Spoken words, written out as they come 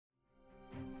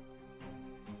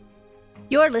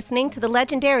You're listening to the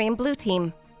Legendarium Blue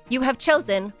Team. You have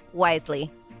chosen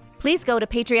wisely. Please go to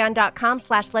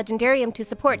patreon.com/legendarium to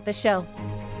support the show.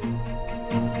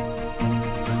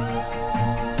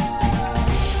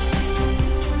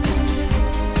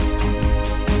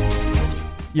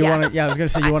 You want to? Yeah, I was going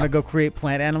to say you want to go create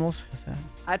plant animals. Is that...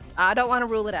 I don't want to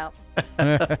rule it out.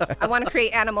 I want to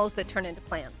create animals that turn into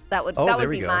plants. That would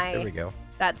be my. There we go.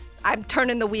 I'm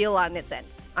turning the wheel on its end.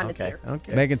 Its ear.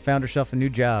 Okay. Megan found herself a new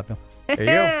job. There you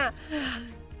go.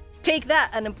 Take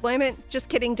that, unemployment. Just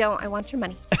kidding, don't. I want your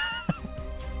money.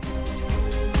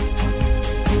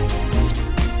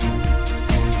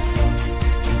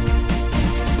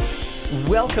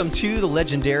 Welcome to the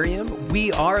Legendarium.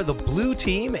 We are the Blue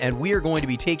Team, and we are going to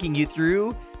be taking you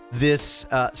through this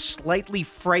slightly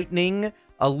frightening,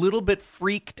 a little bit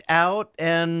freaked out,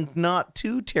 and not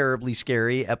too terribly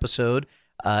scary episode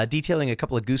detailing a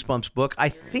couple of Goosebumps book.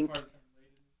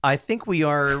 I think we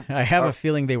are... I have a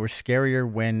feeling they were scarier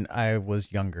when I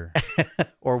was younger.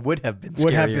 Or would have been scarier.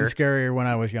 Would have been scarier when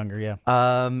I was younger, yeah.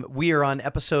 We are on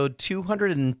episode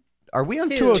 200 and... Are we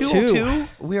on 202?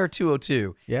 We are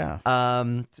 202. Yeah.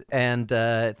 And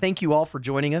thank you all for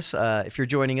joining us. If you're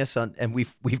joining us, and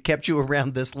we've kept you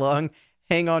around this long,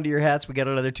 hang on to your hats. We got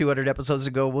another 200 episodes to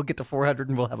go. We'll get to 400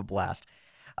 and we'll have a blast.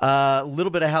 A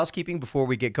little bit of housekeeping before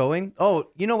we get going. Oh,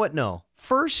 you know what? No.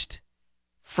 First,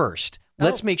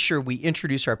 let's make sure we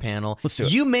introduce our panel. Let's do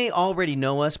it. You may already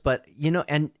know us, but,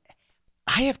 and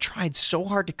I have tried so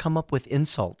hard to come up with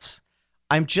insults.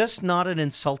 I'm just not an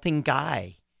insulting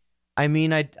guy. I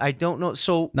mean, I don't know.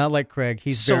 So not like Craig.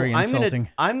 He's very insulting.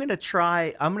 I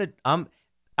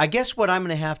guess what I'm going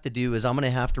to have to do is I'm going to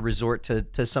have to resort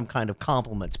to some kind of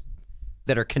compliments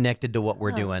that are connected to what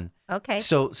we're doing. Okay.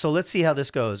 So let's see how this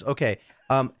goes. Okay.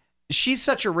 She's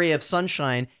such a ray of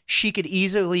sunshine. She could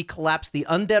easily collapse the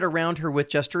undead around her with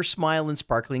just her smile and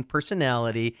sparkling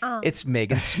personality. Oh. It's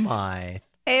Megan Smythe.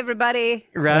 Hey, everybody.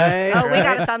 Right. Oh, we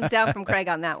got a thumbs down from Craig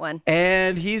on that one.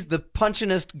 And he's the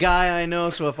punchingest guy I know,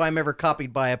 so if I'm ever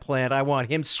copied by a plant, I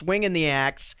want him swinging the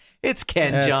axe. It's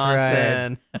Ken That's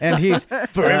Johnson. Right. And he's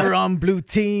forever on Blue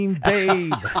Team,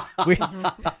 babe.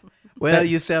 Well,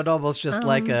 you sound almost just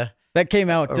like that came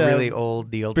out a really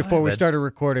old Neil before Diamond. We started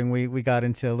recording. We got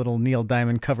into a little Neil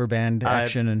Diamond cover band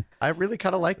action, and I really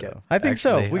kind of like it. I think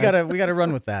actually. so. We gotta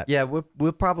run with that. Yeah,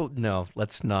 we'll probably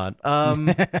let's not.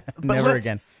 Never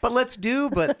again. But let's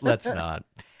not.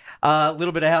 A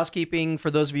little bit of housekeeping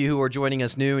for those of you who are joining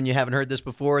us new and you haven't heard this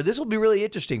before. This will be really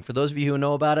interesting for those of you who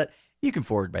know about it. You can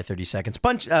forward by 30 seconds.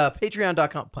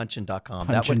 Patreon.com, punchin.com.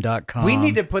 Punchin.com. We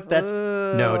need to put that.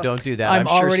 No, don't do that. I'm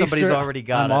sure somebody's already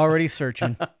got it. I'm already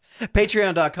searching.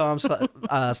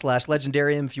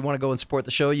 Patreon.com/legendarium. If you want to go and support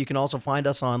the show, you can also find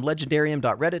us on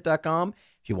legendarium.reddit.com.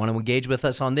 If you want to engage with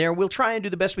us on there, we'll try and do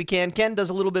the best we can. Ken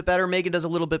does a little bit better. Megan does a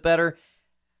little bit better.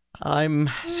 I'm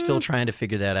still trying to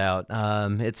figure that out.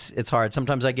 It's hard.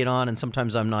 Sometimes I get on and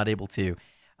sometimes I'm not able to.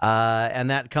 And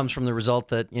that comes from the result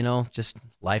that, just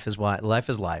life is life,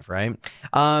 right?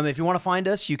 If you want to find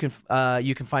us, you can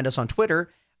find us on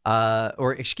Twitter,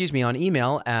 on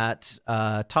email at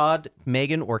Todd,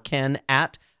 Megan, or Ken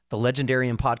at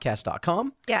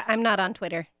thelegendariumpodcast.com. Yeah, I'm not on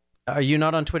Twitter. Are you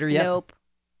not on Twitter yet? Nope.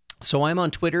 So I'm on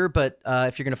Twitter, but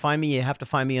if you're going to find me, you have to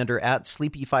find me under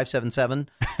 @Sleepy577.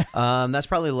 That's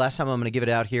probably the last time I'm going to give it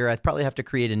out here. I probably have to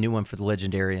create a new one for the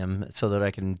Legendarium so that I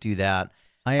can do that.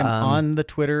 I am on the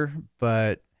Twitter,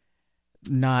 but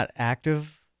not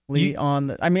actively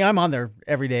on. I'm on there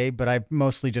every day, but I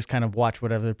mostly just kind of watch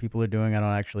what other people are doing. I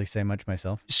don't actually say much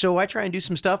myself. So I try and do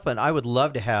some stuff, but I would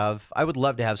love to have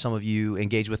some of you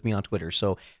engage with me on Twitter.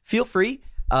 So feel free.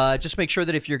 Just make sure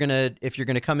that if you're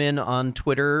gonna come in on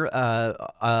Twitter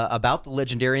about the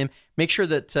Legendarium, make sure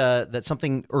that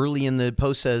something early in the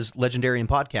post says Legendarium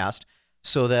Podcast,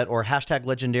 or hashtag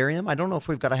Legendarium. I don't know if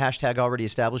we've got a hashtag already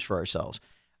established for ourselves,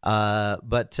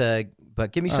 but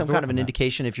give me some kind of an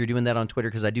indication if you're doing that on Twitter,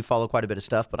 because I do follow quite a bit of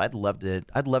stuff. But I'd love to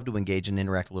engage and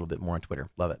interact a little bit more on Twitter.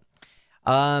 Love it.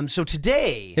 So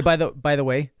today, hey, by the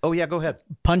way, oh yeah, go ahead.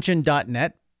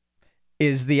 Punchin.net.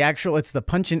 It's the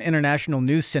Punchin International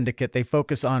News Syndicate. They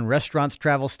focus on restaurants,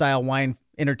 travel, style, wine,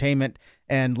 entertainment,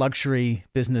 and luxury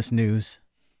business news.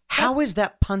 How is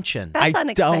that Punchin? That's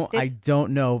unexpected. I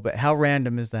don't know, but how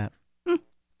random is that?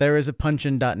 There is a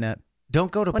Punchin.net. Don't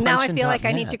go to Well, now I feel like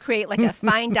I need to create like a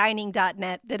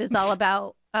finedining.net that is all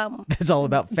about it's all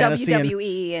about fantasy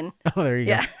WWE and oh, there you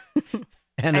go.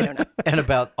 And, I don't know. And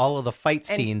about all of the fight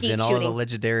scenes in all shooting. of the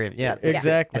Legendarium. Yeah,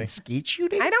 exactly. And skeet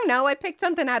shooting? I don't know. I picked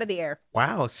something out of the air.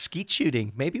 Wow, skeet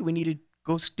shooting. Maybe we need to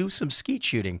go do some skeet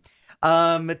shooting.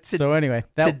 So anyway,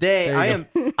 today there you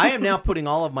go. I am now putting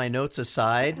all of my notes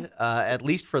aside, at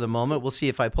least for the moment. We'll see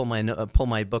if I pull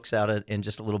my books out in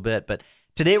just a little bit. But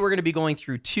today we're going to be going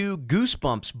through 2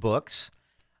 Goosebumps books.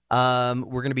 We're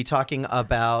going to be talking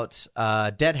about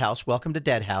Dead House, Welcome to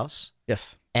Dead House.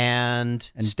 Yes.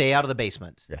 And Stay Out of the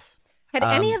Basement. Yes. Had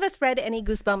any of us read any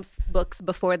Goosebumps books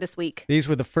before this week? These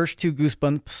were the first 2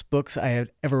 Goosebumps books I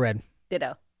had ever read.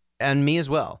 Ditto. And me as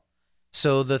well.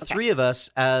 So the three of us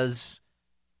as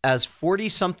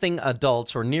 40-something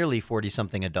adults, or nearly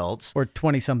 40-something adults. Or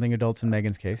 20-something adults in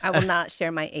Megan's case. I will not share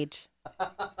my age.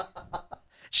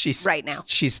 She's right now.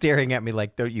 She's staring at me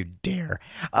like, don't you dare.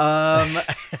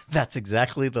 That's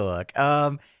exactly the look.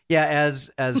 Yeah,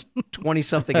 as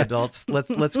 20-something adults,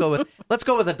 let's go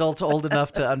with adults old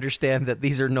enough to understand that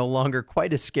these are no longer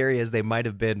quite as scary as they might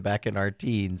have been back in our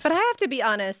teens. But I have to be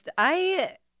honest,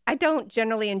 I don't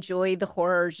generally enjoy the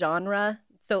horror genre.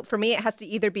 So for me, it has to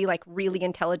either be like really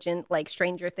intelligent, like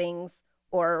Stranger Things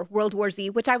or World War Z,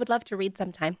 which I would love to read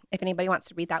sometime if anybody wants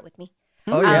to read that with me.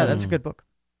 Oh yeah, that's a good book.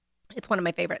 It's one of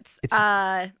my favorites.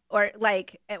 Or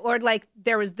like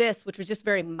there was this, which was just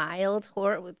very mild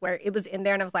horror, where it was in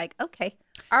there, and I was like, okay,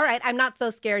 all right, I'm not so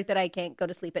scared that I can't go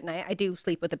to sleep at night. I do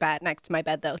sleep with a bat next to my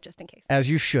bed, though, just in case. As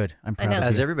you should. I'm proud of you.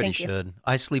 As everybody Thank you. should.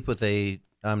 I sleep with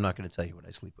I'm not going to tell you what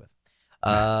I sleep with.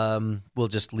 We'll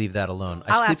just leave that alone.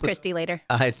 I'll ask Christy later.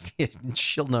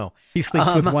 She'll know. He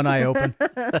sleeps with one eye open,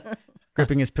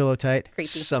 gripping his pillow tight. Creepy.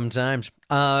 Sometimes.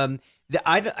 And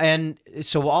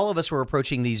so all of us were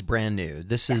approaching these brand new.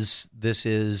 This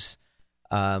is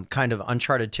kind of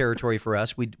uncharted territory for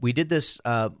us. We did this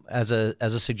as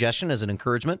a suggestion, as an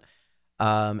encouragement.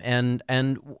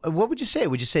 And what would you say?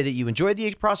 Would you say that you enjoyed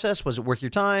the process? Was it worth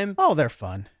your time? Oh, they're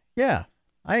fun. Yeah,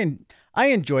 I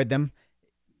enjoyed them.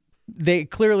 They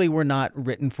clearly were not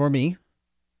written for me,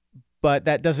 but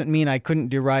that doesn't mean I couldn't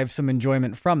derive some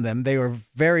enjoyment from them. They were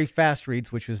very fast reads,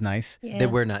 which was nice. Yeah. They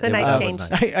were not. It's a nice change.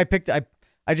 Nice.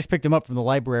 I just picked them up from the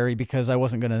library because I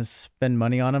wasn't going to spend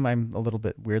money on them. I'm a little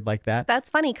bit weird like that. That's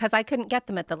funny because I couldn't get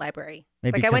them at the library.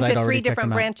 Maybe I went because I'd to 3 already checked different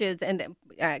them out. branches, and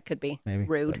it could be Maybe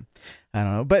rude. but I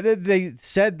don't know. But they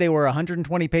said they were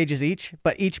 120 pages each,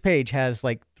 but each page has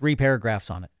like 3 paragraphs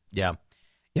on it. Yeah.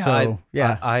 Yeah.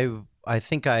 So, I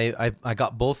think I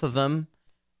got both of them,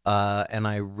 and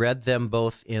I read them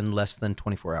both in less than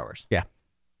 24 hours. Yeah.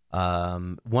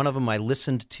 One of them I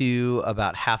listened to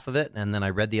about half of it, and then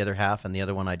I read the other half, and the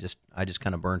other one I just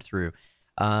kind of burned through.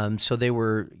 So they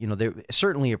were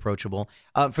certainly approachable.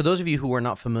 For those of you who are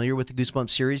not familiar with the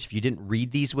Goosebumps series, if you didn't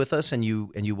read these with us and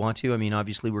you want to, I mean,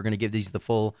 obviously we're going to give these the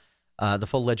full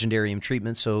Legendarium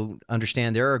treatment. So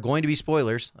understand there are going to be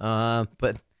spoilers,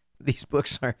 but these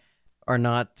books are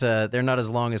not they're not as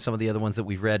long as some of the other ones that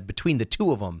we've read. Between the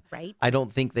 2 of them, Right. I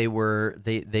don't think they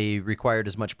required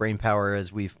as much brain power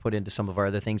as we've put into some of our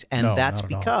other things, and that's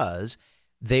because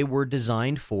they were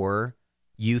designed for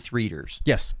youth readers.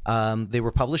 Yes. They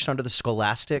were published under the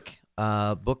Scholastic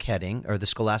book heading, or the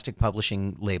Scholastic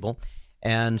Publishing label,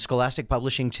 and Scholastic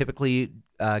Publishing typically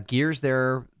gears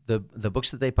the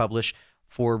books that they publish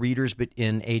for readers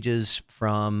in ages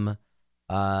from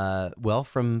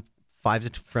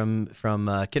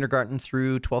kindergarten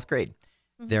through 12th grade.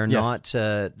 They're not.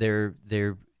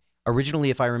 They're originally,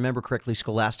 if I remember correctly,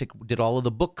 Scholastic did all of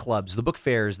the book clubs, the book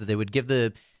fairs that they would give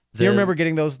the. Do you remember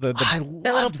getting those? I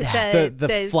loved that.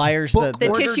 The flyers, book the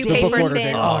order tissue days. paper book order thing.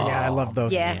 days. Oh yeah, I love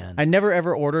those. Yeah. Man. I never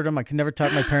ever ordered them. I could never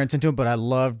talk my parents into them, but I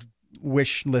loved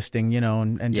wish listing,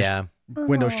 and just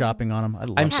window shopping on them. I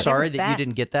love I'm it. sorry the that you best.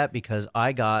 didn't get that, because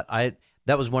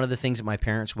that was one of the things that my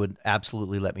parents would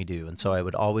absolutely let me do, and so I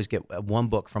would always get one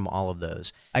book from all of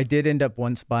those. I did end up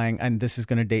once buying, and this is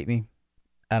going to date me.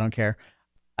 I don't care.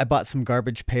 I bought some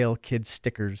Garbage Pail Kids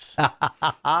stickers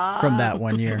from that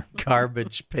one year.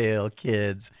 Garbage Pail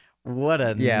Kids. What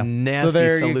a Yeah. nasty So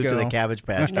there you salute to go. the Cabbage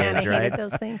Patch Man, I Kids, hated right?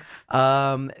 those things.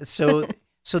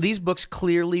 So these books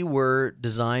clearly were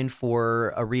designed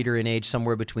for a reader in age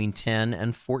somewhere between 10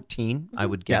 and 14, I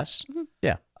would guess.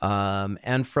 Yeah.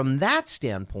 And from that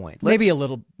standpoint, Maybe a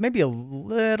little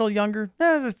younger.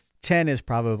 10 is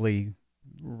probably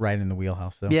right in the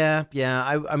wheelhouse, though. Yeah.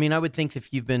 I mean, I would think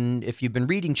if you've been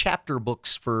reading chapter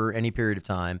books for any period of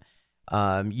time,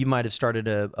 you might have started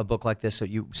a book like this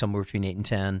somewhere between 8 and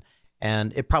 10,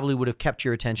 and it probably would have kept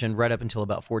your attention right up until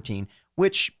about 14,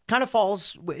 which kind of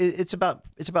falls. It's about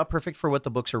perfect for what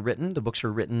the books are written. The books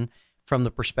are written from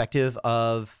the perspective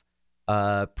of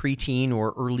preteen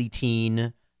or early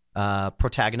teen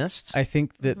protagonists. I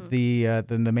think that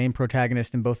the main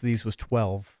protagonist in both of these was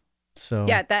 12. So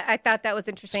Yeah, I thought that was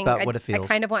interesting. It's about what it feels. I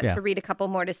kind of want to read a couple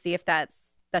more to see if that's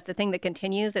that's the thing that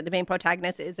continues. That the main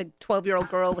protagonist is a 12-year-old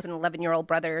girl with an 11-year-old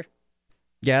brother.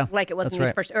 Yeah, Like it wasn't that's his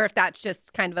right. first, or if that's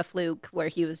just kind of a fluke where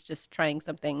he was just trying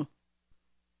something.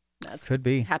 That's Could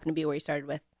be. happened to be where he started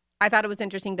with. I thought it was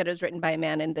interesting that it was written by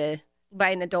by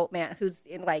an adult man who's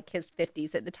in like his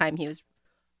 50s at the time he was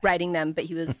writing them, but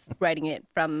he was writing it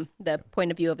from the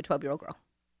point of view of a 12-year-old girl.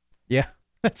 Yeah,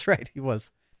 that's right. He was,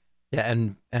 Yeah,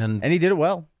 and and he did it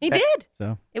well. He did.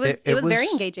 So It was very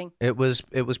engaging. It was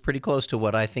pretty close to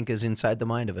what I think is inside the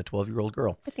mind of a 12-year-old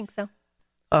girl. I think so.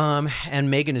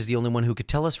 And Megan is the only one who could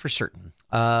tell us for certain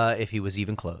if he was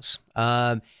even close.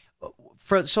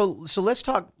 So let's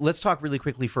talk really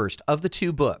quickly first. Of the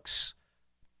two books,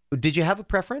 did you have a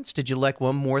preference? Did you like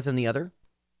one more than the other?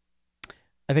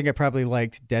 I think I probably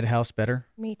liked Dead House better.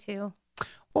 Me too.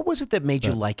 What was it that made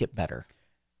you like it better?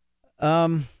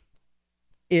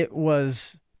 It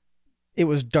was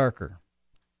darker.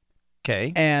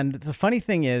 Okay. And the funny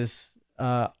thing is,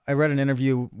 I read an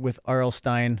interview with R.L.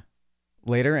 Stine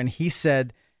later, and he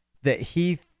said that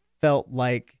he felt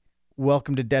like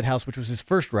Welcome to Dead House, which was his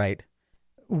first write,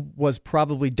 was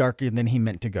probably darker than he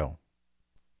meant to go.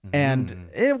 And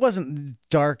it wasn't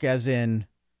dark as in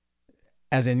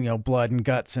blood and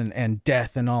guts and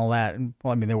death and all that. And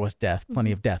well, I mean, there was death,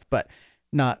 plenty of death, but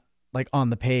not like on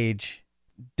the page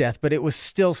death, but it was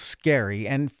still scary.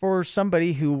 And for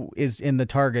somebody who is in the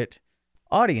target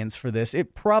audience for this,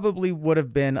 it probably would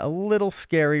have been a little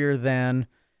scarier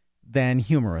than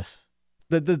humorous.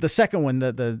 The second one,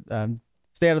 the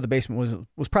Stay Out of the Basement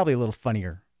was probably a little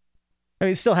funnier. I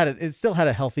mean, it still had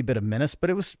a healthy bit of menace, but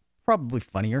it was probably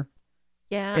funnier.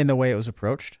 Yeah. In the way it was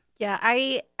approached. Yeah,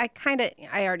 I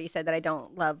already said that I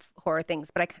don't love horror things,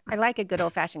 but I like a good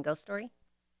old-fashioned ghost story.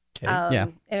 Okay. Yeah.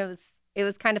 And it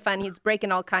was kind of fun. He's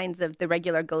breaking all kinds of the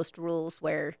regular ghost rules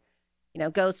where,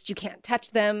 ghosts, you can't touch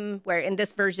them, where in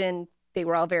this version, they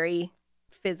were all very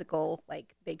physical,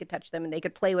 like they could touch them and they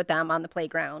could play with them on the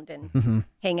playground and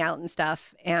hang out and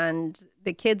stuff. And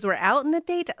the kids were out in the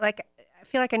daytime. Like, I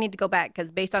feel like I need to go back because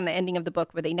based on the ending of the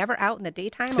book, were they never out in the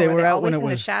daytime? They or were out always when it in the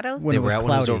was shadows? when They it were was out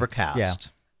when it was cloudy. overcast. Yeah.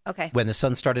 Okay. When the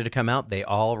sun started to come out, they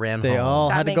all ran They home. all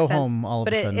That had to makes go sense. home all of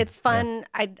But a sudden. it's fun.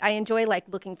 I enjoy like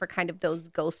looking for kind of those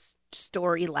ghost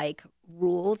story like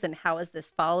rules and how is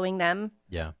this following them.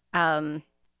 Yeah. I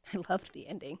loved the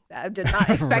ending. I did not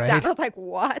expect Right. that. I was like,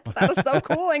 what? That was so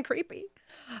cool and creepy.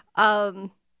 I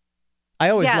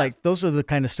always yeah. like those are the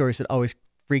kind of stories that always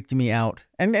freaked me out,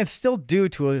 and still do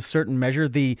to a certain measure.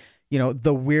 The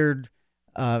weird,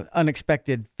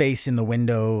 unexpected face in the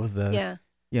window. Yeah.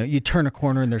 You turn a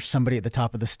corner and there's somebody at the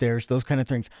top of the stairs. Those kind of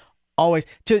things. Always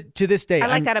to this day. I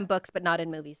like that in books, but not in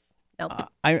movies. Nope.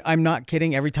 I'm not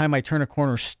kidding. Every time I turn a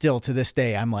corner, still to this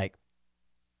day, I'm like,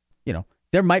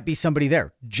 there might be somebody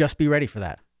there. Just be ready for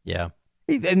that. Yeah.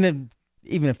 And then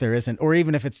even if there isn't, or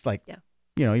even if it's like,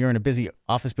 you're in a busy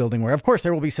office building where, of course,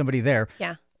 there will be somebody there.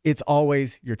 Yeah. It's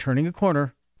always you're turning a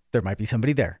corner. There might be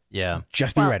somebody there. Yeah.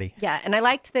 Just be ready. Yeah, and I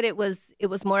liked that it was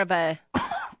more of a.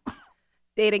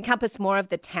 It encompassed more of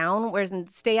the town, whereas in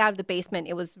Stay Out of the Basement,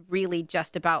 it was really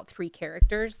just about 3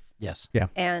 characters. Yes. Yeah.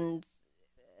 And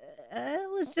it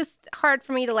was just hard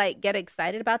for me to like get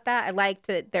excited about that. I liked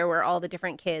that there were all the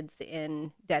different kids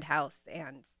in Dead House,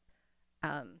 and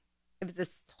it was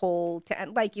this whole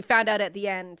like you found out at the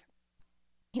end,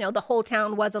 the whole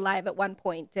town was alive at one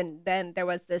point, and then there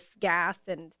was this gas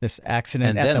and This accident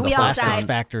And at then the we all plastics died.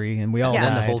 factory, and we all And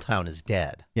then the died. whole town is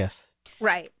dead. Yes.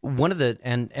 right. One of the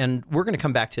and we're going to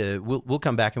come back to we'll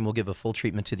come back and we'll give a full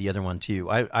treatment to the other one too.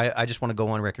 I just want to go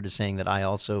on record as saying that I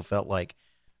also felt like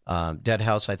Dead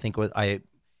House. I think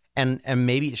and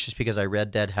maybe it's just because I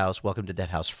read Dead House, Welcome to Dead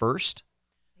House first.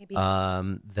 Maybe.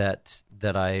 That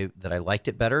I liked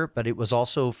it better, but it was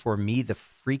also for me the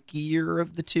freakier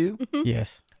of the two.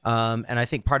 Yes. And I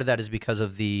think part of that is because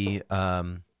of the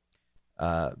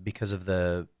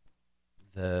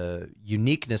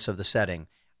uniqueness of the setting.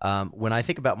 When I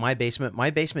think about my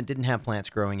basement didn't have plants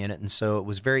growing in it, and so it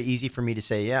was very easy for me to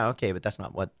say, yeah, okay, but that's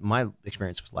not what my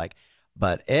experience was like.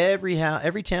 But every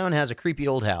town has a creepy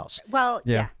old house. Well,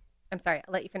 Yeah. yeah. I'm sorry.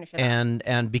 I'll let you finish it.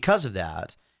 And because of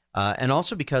that, and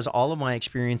also because all of my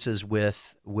experiences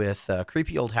with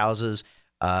creepy old houses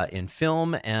in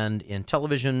film and in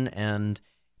television and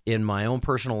in my own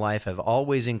personal life have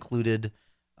always included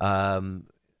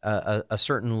a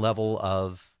certain level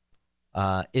of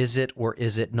is it or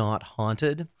is it not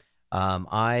haunted.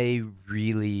 I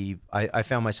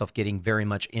found myself getting very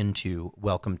much into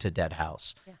Welcome to Dead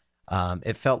House. Yeah.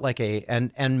 It felt like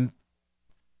and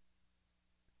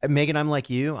Megan, I'm like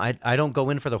you. I don't go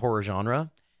in for the horror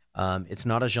genre. It's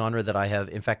not a genre that I have.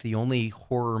 In fact, the only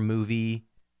horror movie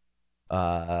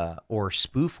or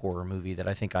spoof horror movie that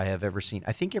I think I have ever seen.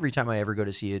 I think every time I ever go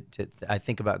to see it, I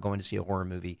think about going to see a horror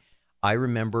movie. I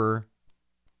remember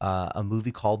a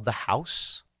movie called The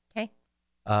House. Okay.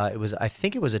 I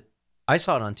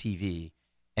saw it on TV,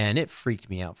 and it freaked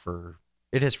me out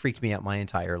it has freaked me out my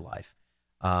entire life.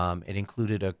 It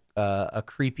included a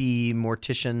creepy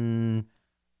mortician,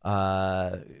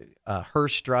 a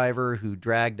hearse driver who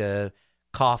dragged a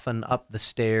coffin up the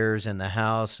stairs in the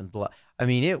house and blood. I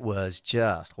mean, it was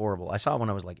just horrible. I saw it when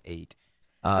I was like 8.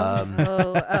 Yeah,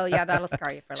 that'll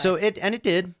scar you for life. So it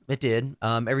did.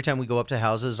 Every time we go up to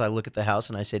houses, I look at the house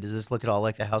and I say, "Does this look at all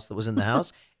like the house that was in the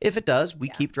house?" If it does, we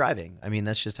keep driving. I mean,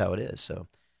 that's just how it is. So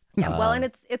yeah, well,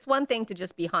 and it's one thing to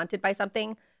just be haunted by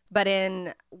something, but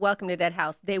in Welcome to Dead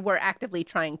House, they were actively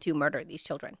trying to murder these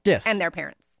children. Yes. And their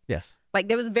parents. Yes. Like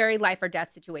there was a very life or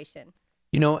death situation.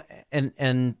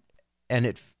 And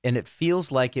it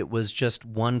feels like it was just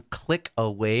one click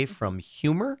away from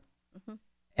humor. Mm-hmm.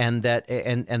 And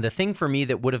the thing for me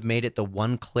that would have made it the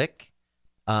one click,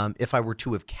 if I were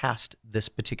to have cast this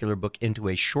particular book into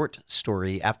a short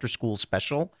story after school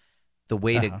special, the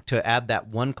way to add that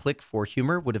one click for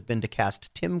humor would have been to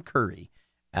cast Tim Curry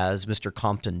as Mr.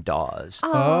 Compton Dawes.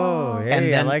 Oh,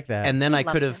 yeah, I like that. And then I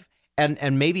could have,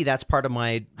 and maybe that's part of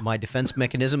my defense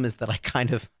mechanism is that I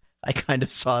kind of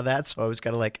saw that, so I was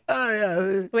kind of like, oh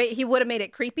yeah. Wait, he would have made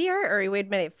it creepier, or he would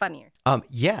have made it funnier?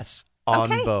 Yes,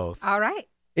 on okay. both. All right.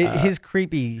 His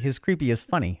creepy is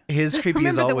funny. His creepy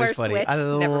is Remember the always worst funny. witch? I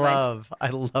Never mind.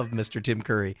 love Mr. Tim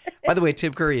Curry. By the way,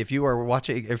 Tim Curry, if you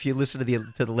listen to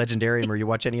the Legendarium or you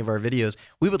watch any of our videos,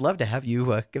 we would love to have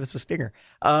you give us a stinger.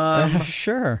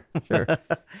 Sure.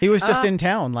 He was just in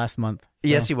town last month. So.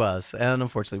 Yes, he was, and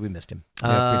unfortunately, we missed him.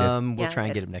 Yeah, we did. We'll try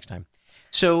and get him next time.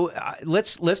 So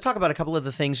let's talk about a couple of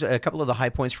the things, a couple of the high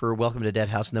points for Welcome to Dead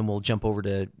House, and then we'll jump over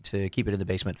to Keep It in the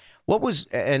Basement. What was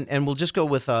and we'll just go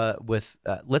with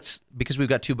let's, because we've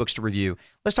got 2 books to review.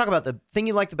 Let's talk about the thing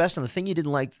you liked the best and the thing you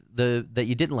didn't like that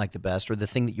you didn't like the best, or the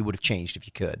thing that you would have changed if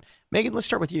you could. Megan, let's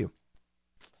start with you.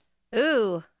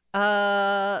 Ooh,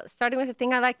 starting with the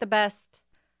thing I liked the best.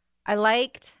 I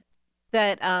liked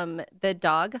that the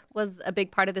dog was a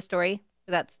big part of the story.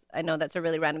 I know that's a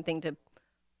really random thing to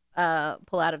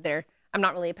pull out of there. I'm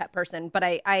not really a pet person, but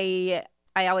I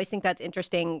always think that's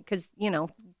interesting because,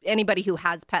 anybody who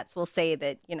has pets will say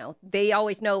that, they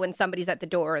always know when somebody's at the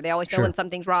door, or they always know when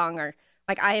something's wrong, or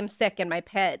like I am sick and my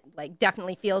pet like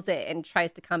definitely feels it and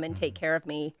tries to come and take care of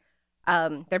me.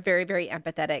 They're very, very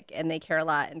empathetic and they care a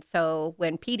lot. And so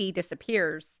when Petey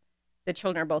disappears, the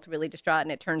children are both really distraught,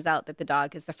 and it turns out that the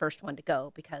dog is the first one to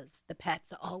go because the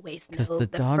pets always know. Because the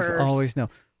dogs always know,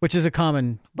 which is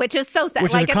so sad.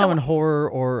 Which is like a common horror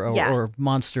or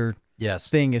monster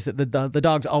thing, is that the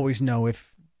dogs always know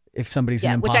if somebody's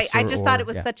an imposter. Which I just thought it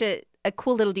was such a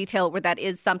cool little detail where that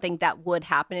is something that would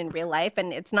happen in real life,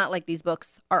 and it's not like these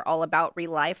books are all about real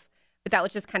life, but that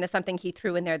was just kind of something he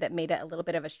threw in there that made it a little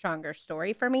bit of a stronger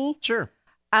story for me. Sure.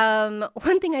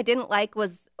 One thing I didn't like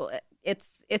was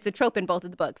it's a trope in both of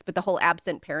the books, but the whole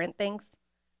absent parent things,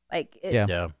 like in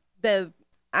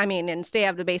Stay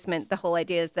Out of the Basement, the whole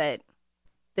idea is that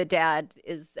the dad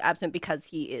is absent because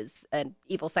he is an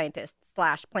evil scientist /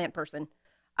 plant person.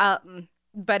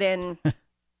 But in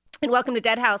Welcome to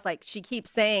Dead House, like she keeps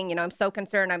saying, I'm so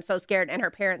concerned, I'm so scared, and her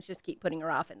parents just keep putting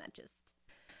her off, and that just,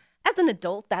 as an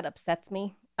adult, that upsets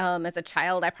me. As a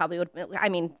child, I probably would. I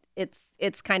mean,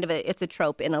 it's kind of a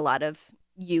trope in a lot of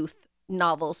youth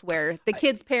novels where the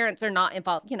kids' parents are not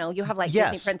involved. You have like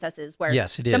Disney princesses where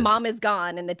the mom is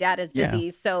gone and the dad is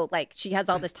busy, so like she has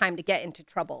all this time to get into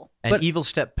trouble. And evil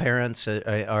step parents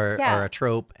are a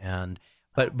trope,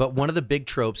 but one of the big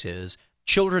tropes is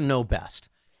children know best.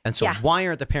 And so why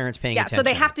aren't the parents paying attention? So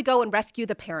they have to go and rescue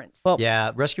the parents. Well,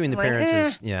 rescuing the parents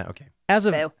is okay.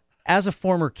 As a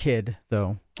former kid,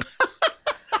 though.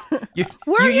 You're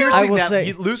using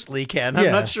that loosely, Ken.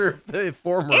 I'm not sure if the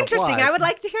former Interesting. applies. I would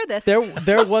like to hear this.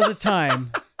 There was a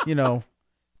time,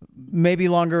 maybe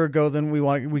longer ago than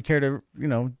we care to,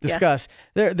 discuss.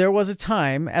 There was a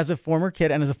time as a former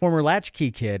kid and as a former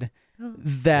latchkey kid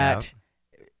that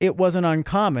it wasn't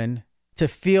uncommon to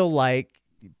feel like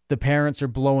the parents are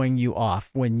blowing you off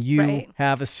when you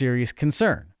have a serious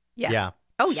concern. Yeah.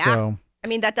 Oh, yeah. So, I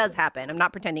mean, that does happen. I'm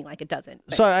not pretending like it doesn't.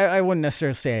 But. So I wouldn't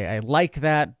necessarily say I like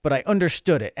that, but I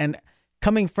understood it. And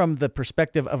coming from the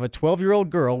perspective of a 12-year-old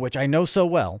girl, which I know so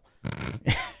well.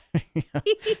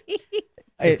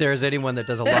 If there's anyone that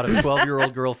does a lot of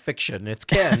 12-year-old girl fiction, it's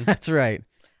Ken. That's right.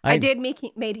 I did make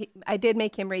him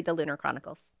read the Lunar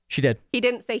Chronicles. She did. He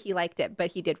didn't say he liked it,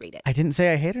 but he did read it. I didn't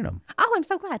say I hated them. Oh, I'm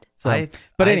so glad. So,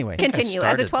 but anyway, think I Continue.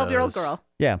 As a started 12-year-old those. girl.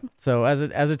 yeah. So as a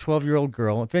 12-year-old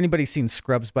girl, if anybody's seen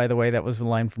Scrubs, by the way, that was a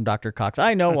line from Dr. Cox.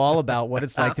 I know all about what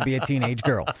it's like to be a teenage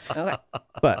girl. Okay.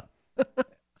 But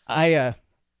I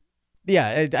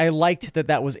liked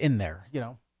that was in there. You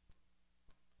know,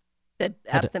 The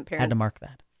had absent to parent. mark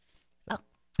that.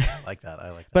 I like that.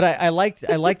 I like that. But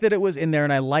I liked that it was in there,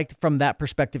 and I liked from that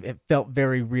perspective. It felt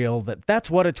very real. That's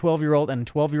what a 12-year-old and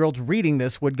 12-year-olds reading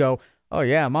this would go. Oh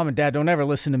yeah, mom and dad don't ever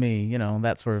listen to me. You know,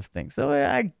 that sort of thing. So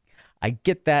I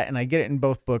get that, and I get it in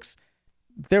both books.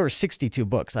 There were 62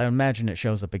 books. I imagine it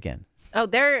shows up again. Oh,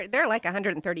 they're like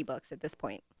 130 books at this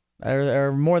point. There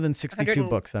are more than 62 100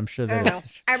 books. I'm sure I don't that know.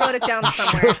 I wrote it down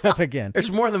somewhere. shows up again.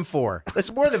 There's more than 4.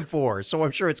 There's more than 4, so I'm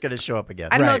sure it's going to show up again.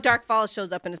 I don't know if Right. Dark Falls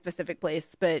shows up in a specific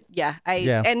place, but yeah,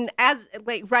 Yeah. and as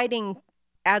like writing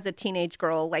as a teenage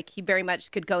girl, like he very much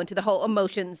could go into the whole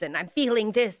emotions and I'm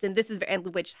feeling this and this is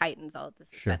and which heightens all of this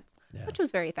Sure. suspense, Yeah. which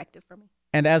was very effective for me.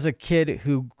 And as a kid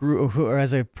or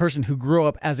as a person who grew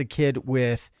up as a kid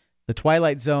with the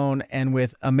Twilight Zone and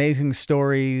with amazing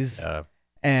stories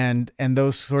and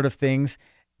those sort of things,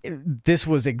 this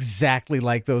was exactly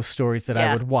like those stories that I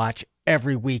Yeah. would watch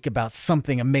every week about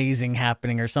something amazing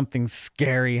happening or something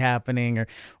scary happening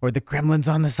or the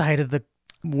gremlins on the side of the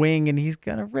wing and he's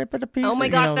gonna rip it a piece. Oh my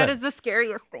you gosh, know, that is the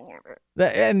scariest thing ever.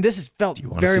 and this is felt Do you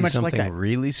want to very see much something like that.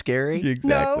 really scary?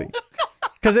 Exactly.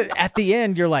 Because at the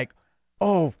end you're like,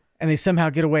 oh, and they somehow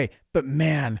get away, but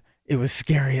man, it was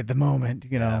scary at the moment.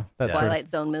 You know, that's sort of- Twilight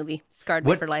Zone movie scarred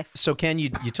me for life. So, Ken, you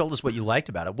told us what you liked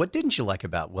about it. What didn't you like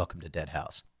about Welcome to Dead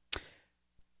House?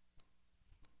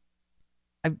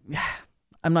 I'm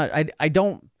not. I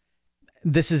don't.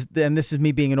 This is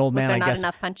me being an old Was man. there I not guess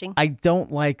enough punching? I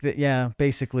don't like that. Yeah,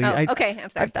 basically. Oh, okay, I'm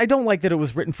sorry. I don't like that it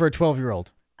was written for a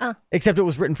 12-year-old. Oh. Except it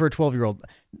was written for a 12-year-old.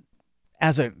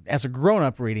 As a grown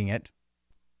up reading it,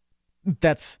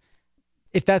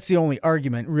 if that's the only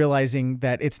argument, realizing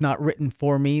that it's not written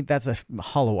for me, that's a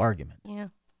hollow argument. Yeah.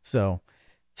 So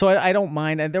I don't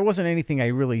mind. And there wasn't anything I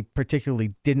really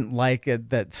particularly didn't like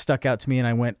that stuck out to me, and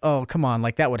I went, "Oh, come on,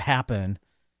 like that would happen,"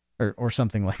 or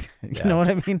something like that. You know what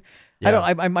I mean? Yeah.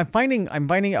 I'm finding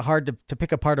it hard to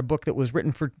pick apart a book that was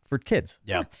written for kids.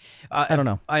 Yeah, I don't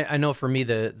know. I know for me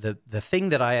the thing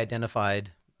that I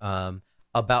identified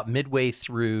about midway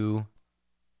through,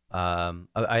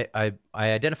 I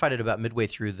identified it about midway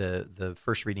through the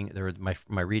first reading, or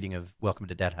my reading of Welcome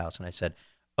to Dead House, and I said,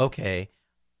 okay,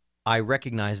 I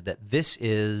recognize that this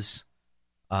is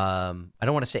I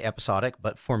don't want to say episodic,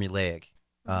 but formulaic.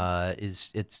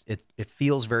 It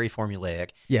feels very formulaic.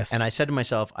 Yes. And I said to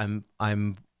myself, I'm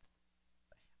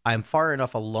far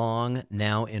enough along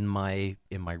now in my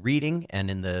reading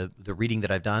and in the reading that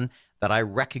I've done that I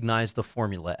recognize the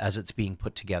formula as it's being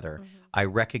put together. Mm-hmm. I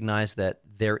recognize that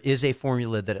there is a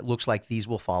formula that it looks like these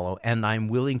will follow, and I'm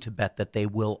willing to bet that they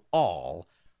will all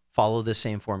follow the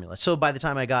same formula. So by the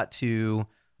time I got to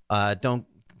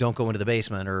don't go into the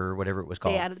basement or whatever it was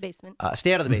called. Stay out of the basement.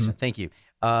 Stay out of the basement. Thank you.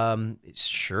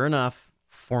 Sure enough,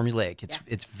 formulaic.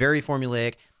 It's very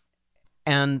formulaic,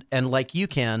 and like you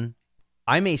can,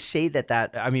 I may say that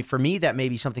I mean for me that may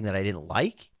be something that I didn't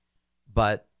like,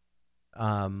 but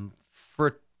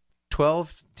for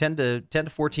 10 to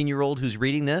 14-year-old who's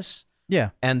reading this, yeah,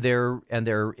 and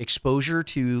their exposure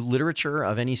to literature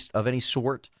of any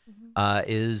sort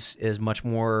is much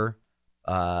more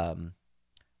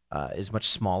is much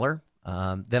smaller.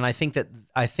 Then I think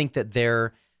that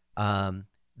their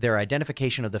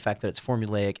identification of the fact that it's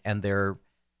formulaic and the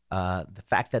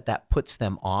fact that puts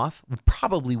them off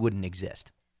probably wouldn't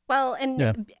exist. Well,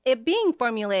 and it being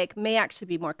formulaic may actually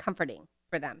be more comforting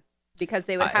for them because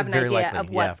they would have an very idea likely, of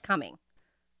what's coming.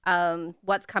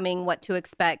 What to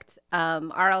expect.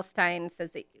 R.L. Stein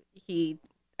says that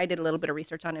I did a little bit of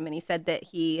research on him, and he said that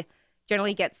he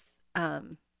generally gets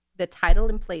the title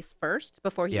in place first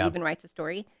before he even writes a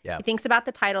story. Yeah. He thinks about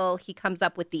the title, he comes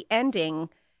up with the ending,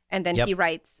 and then he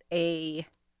writes an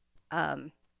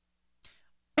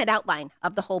outline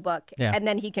of the whole book, and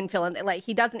then he can fill in. Like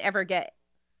he doesn't ever get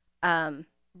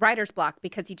writer's block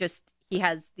because he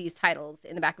has these titles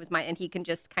in the back of his mind, and he can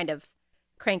just kind of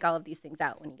crank all of these things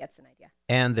out when he gets an idea.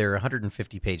 And they're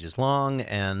 150 pages long,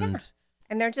 and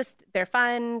they're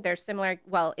fun. They're similar.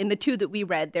 Well, in the two that we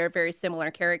read, they're very similar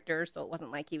characters, so it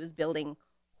wasn't like he was building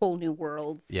whole new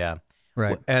worlds. Yeah,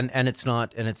 right. And it's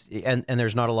not, and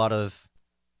there's not a lot of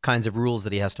kinds of rules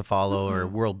that he has to follow or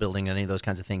world building, any of those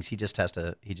kinds of things. He just has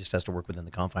to work within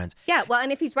the confines. Yeah, well,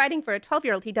 and if he's writing for a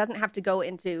 12-year-old, he doesn't have to go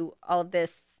into all of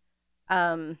this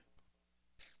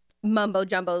mumbo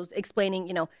jumbos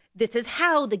explaining, this is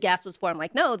how the gas was formed.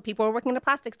 Like, no, people were working in a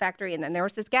plastics factory, and then there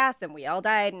was this gas, and we all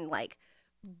died. And like,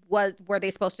 were they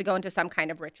supposed to go into some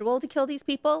kind of ritual to kill these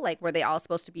people? Like, were they all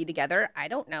supposed to be together? I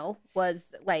don't know.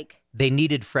 Was like They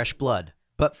needed fresh blood,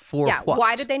 but for what?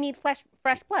 Why did they need fresh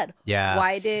blood? Yeah.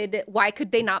 Why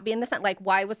could they not be in the sun? Like,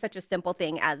 why was such a simple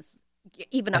thing as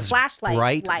even a flashlight?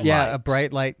 bright light? Yeah, a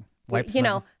bright light. Wipes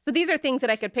So these are things that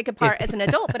I could pick apart as an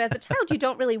adult, but as a child, you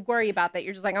don't really worry about that.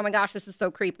 You're just like, oh my gosh, this is so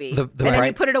creepy. And then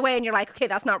you put it away and you're like, okay,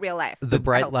 that's not real life. The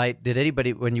bright light. Did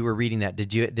anybody, when you were reading that,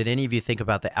 did any of you think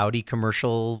about the Audi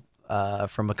commercial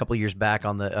from a couple years back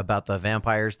about the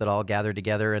vampires that all gather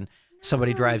together and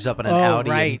somebody drives up in an Audi?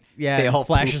 Right. And yeah. they all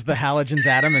flashes the halogens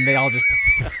at them and they all just.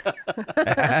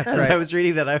 That's As right. I was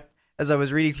reading that, as I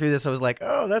was reading through this, I was like,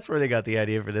 oh, that's where they got the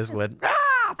idea for this one.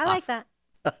 I like that.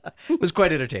 It was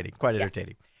quite entertaining. Quite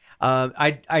entertaining.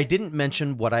 I didn't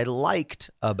mention what I liked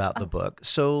about the book,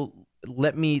 so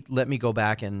let me go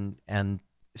back and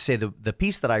say the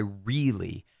piece that I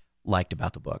really liked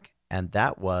about the book, and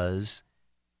that was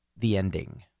the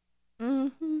ending.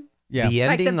 Mm-hmm. Yeah, the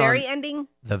ending, like the very ending.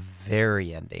 The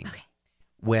very ending, Okay.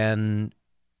 when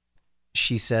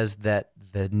she says that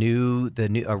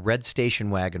a red station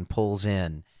wagon pulls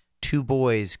in, two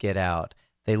boys get out,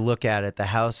 they look at it, the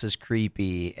house is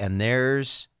creepy, and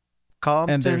there's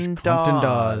Compton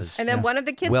Dawes. And then one of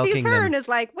the kids Welcoming sees her them. and is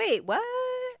like, wait, what?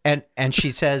 And she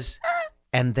says,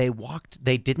 and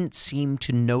they didn't seem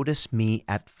to notice me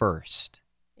at first.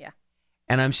 Yeah.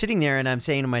 And I'm sitting there and I'm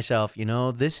saying to myself,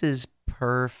 this is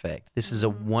perfect. This is a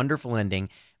wonderful ending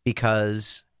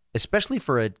because, especially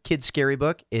for a kid's scary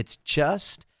book, it's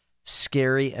just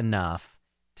scary enough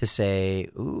to say,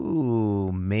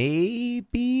 ooh,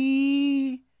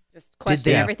 maybe. Just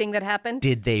question everything that happened.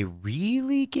 Did they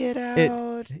really get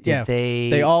out?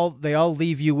 They all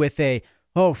leave you with a,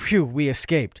 oh, phew, we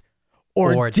escaped.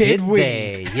 Or did we?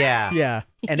 They? Yeah. Yeah.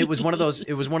 And it was one of those.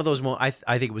 It was one of those. I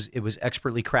think it was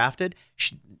expertly crafted.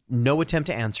 No attempt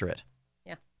to answer it.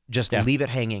 Yeah. Just leave it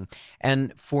hanging.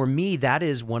 And for me, that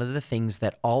is one of the things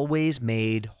that always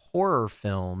made horror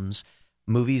films,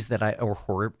 movies or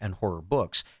horror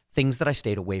books, things that I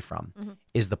stayed away from,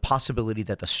 is the possibility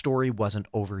that the story wasn't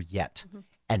over yet,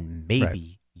 and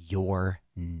maybe you're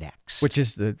next. Which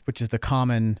is the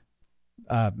common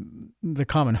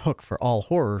hook for all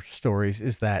horror stories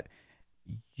is that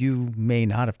you may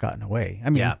not have gotten away. I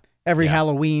mean, every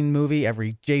Halloween movie,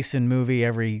 every Jason movie,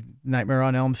 every Nightmare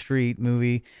on Elm Street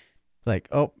movie, like,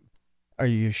 oh, are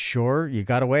you sure you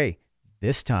got away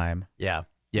this time? Yeah.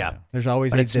 There's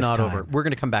always but a it's this not time. over. We're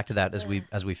going to come back to that as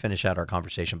we finish out our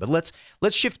conversation. But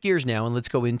let's shift gears now and let's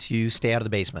go into Stay Out of the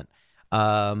Basement.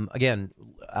 Again,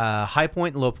 high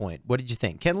point and low point. What did you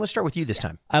think, Ken? Let's start with you this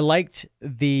time. I liked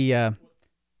the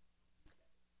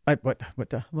what?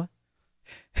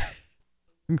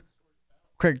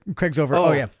 Craig's over.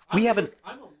 Oh yeah, we haven't.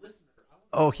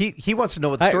 Oh, he wants to know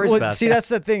what the story's about. See, that's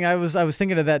the thing. I was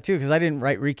thinking of that too because I didn't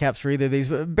write recaps for either of these.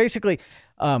 But basically,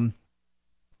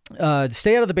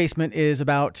 Stay Out of the Basement is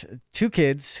about two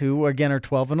kids who again are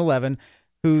 12 and 11,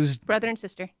 whose brother and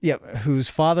sister. Yeah, whose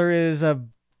father is a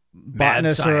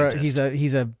botanist or he's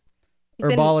a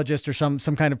herbologist or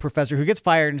some kind of professor who gets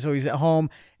fired, and so he's at home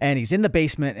and he's in the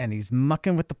basement and he's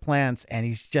mucking with the plants and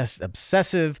he's just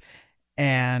obsessive,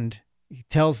 and he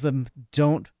tells them,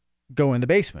 "Don't go in the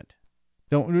basement.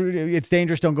 It's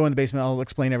dangerous. Don't go in the basement. I'll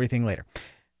explain everything later."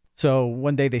 So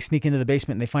one day they sneak into the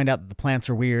basement and they find out that the plants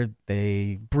are weird.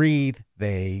 They breathe.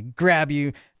 They grab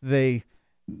you. They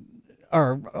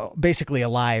are basically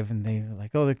alive, and they're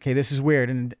like, "Oh, okay, this is weird."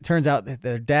 And it turns out that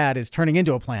their dad is turning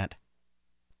into a plant,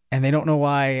 and they don't know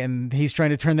why. And he's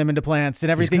trying to turn them into plants,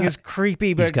 and everything is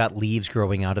creepy. But he's got leaves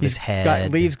growing out of his head.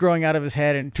 Got leaves growing out of his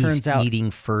head, and it turns out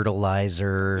eating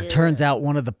fertilizer. Turns out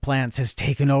one of the plants has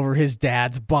taken over his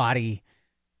dad's body,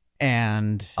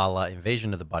 and a la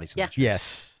Invasion of the Body Snatchers.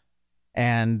 Yes.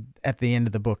 And at the end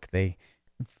of the book, they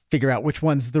figure out which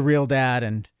one's the real dad,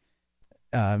 and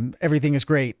everything is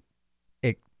great,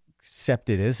 except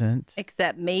it isn't.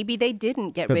 Except maybe they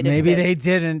didn't get But rid of maybe him. they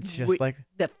didn't, just like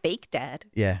the fake dad.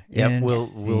 Yeah. Yep.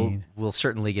 We'll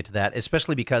certainly get to that,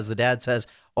 especially because the dad says,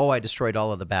 "Oh, I destroyed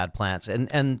all of the bad plants,"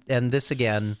 and this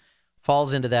again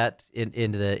falls into that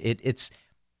it's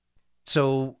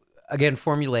so again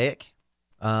formulaic.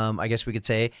 I guess we could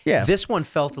say. Yeah. This one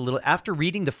felt a little, after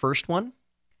reading the first one,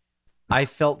 I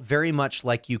felt very much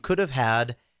like you could have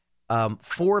had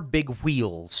 4 big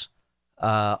wheels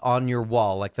on your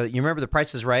wall. Like you remember The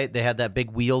Price is Right? They had that big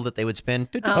wheel that they would spin.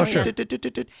 Oh, sure.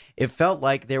 It felt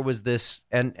like there was this,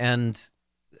 and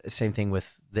same thing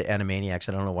with the Animaniacs.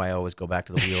 I don't know why I always go back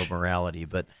to the wheel of morality,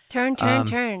 but Turn.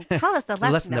 Tell us a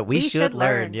lesson that we should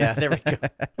learn. Yeah, there we go.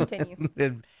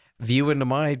 Continue. View into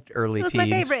my early It was my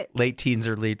teens, favorite. late teens,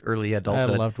 or early I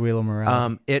adulthood. loved Wheel of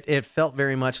Morality. It felt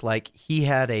very much like he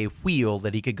had a wheel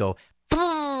that he could go.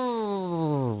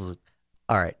 All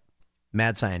right,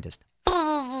 mad scientist,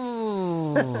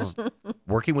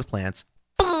 working with plants.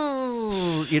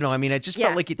 I mean, it just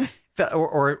felt like it,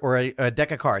 or a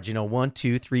deck of cards. 1,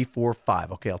 2, 3, 4,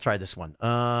 5. Okay, I'll try this one.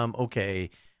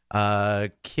 Okay.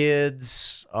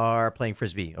 Kids are playing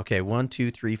frisbee. Okay, 1,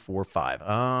 2, 3, 4, 5.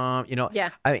 Yeah.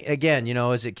 I mean, again,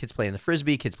 is it kids playing the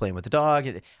frisbee, kids playing with the dog?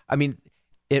 I mean,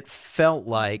 it felt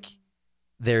like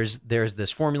there's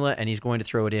this formula, and he's going to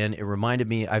throw it in. It reminded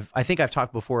me. I think I've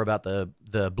talked before about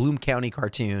the Bloom County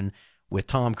cartoon with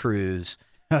Tom Cruise.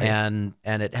 Oh, yeah.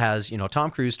 And it has,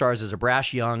 Tom Cruise stars as a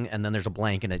brash young, and then there's a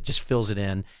blank, and it just fills it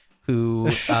in. Who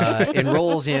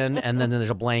enrolls in, and then there's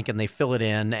a blank, and they fill it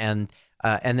in, and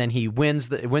then he wins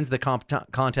the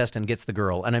contest and gets the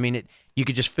girl. And I mean, you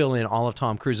could just fill in all of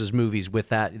Tom Cruise's movies with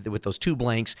those two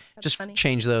blanks. That's just funny.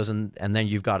 change those, and then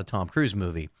you've got a Tom Cruise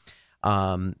movie.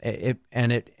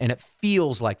 It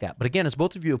feels like that. But again, as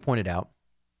both of you have pointed out,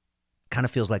 kind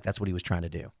of feels like that's what he was trying to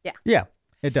do. Yeah,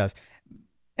 it does.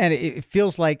 And it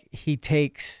feels like he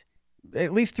takes,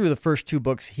 at least through the first two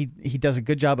books, he does a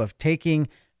good job of taking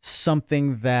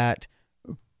something that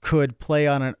could play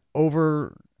on a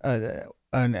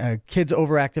kid's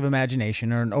overactive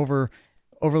imagination, or an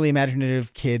overly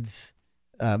imaginative kid's,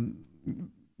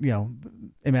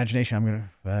 imagination. I'm gonna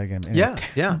again.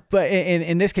 Yeah. But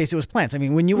in this case, it was plants. I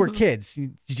mean, when you were kids,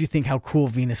 did you think how cool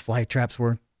Venus flytraps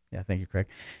were? Yeah, thank you, Craig.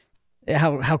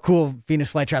 How cool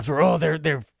Venus flytraps were. Oh,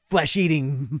 they're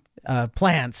flesh-eating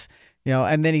plants,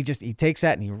 and then he takes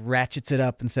that and he ratchets it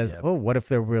up and says, "Oh, what if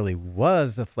there really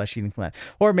was a flesh-eating plant?"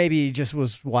 Or maybe he just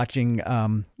was watching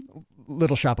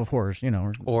Little Shop of Horrors,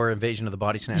 or Invasion of the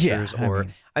Body Snatchers,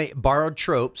 borrowed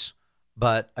tropes,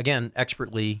 but again,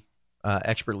 expertly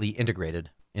integrated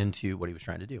into what he was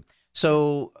trying to do.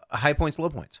 So, high points, low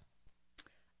points.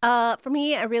 For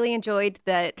me, I really enjoyed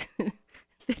that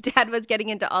the dad was getting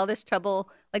into all this trouble.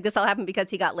 Like, this all happened because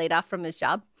he got laid off from his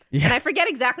job. Yeah. And I forget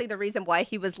exactly the reason why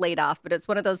he was laid off, but it's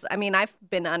one of those. I mean, I've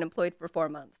been unemployed for 4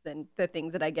 months, and the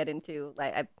things that I get into,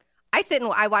 like I sit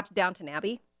and I watch Downton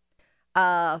Abbey,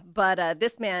 but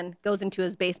this man goes into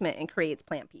his basement and creates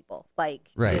plant people, like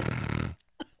right. Just,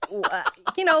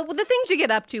 the things you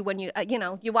get up to when you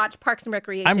you watch Parks and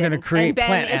Recreation. I'm going to create and Ben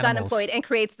plant is animals. Unemployed and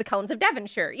creates the cones of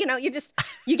Devonshire. You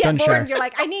get bored and you're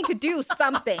like, I need to do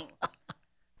something.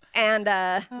 And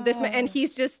and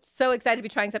he's just so excited to be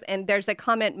trying something. And there's a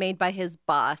comment made by his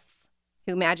boss,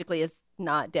 who magically is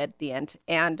not dead at the end.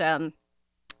 And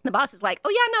the boss is like, "Oh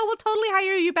yeah, no, we'll totally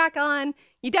hire you back on.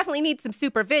 You definitely need some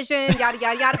supervision, yada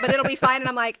yada yada, but it'll be fine." And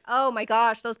I'm like, "Oh my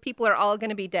gosh, those people are all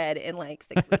going to be dead in like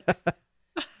 6 weeks."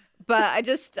 But I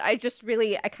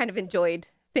kind of enjoyed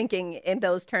thinking in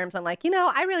those terms. I'm like,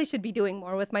 I really should be doing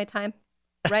more with my time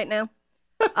right now.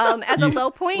 As a low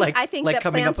point, I think that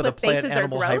coming plants up with a with plant faces are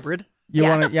animal gross. hybrid. You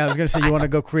want to? Yeah, I was going to say you want to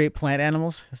go create plant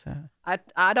animals. Is that...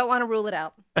 I don't want to rule it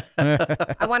out.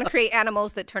 I want to create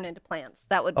animals that turn into plants.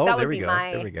 That would be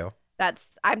my. There we go.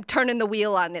 I'm turning the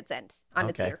wheel on its end.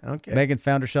 Its ear. Okay. Megan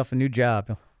found herself a new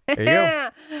job. There you go.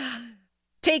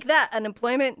 Take that,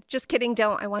 unemployment. Just kidding.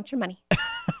 Don't. I want your money.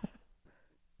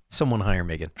 Someone hire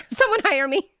Megan. Someone hire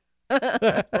me.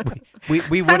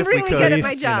 we would I'm if really we could. good at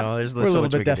my job. There's We're a so little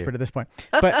much bit desperate at this point,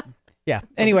 but yeah.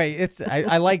 Anyway,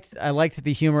 I liked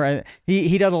the humor.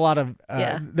 He does a lot of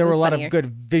there were a lot funnier. of good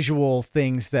visual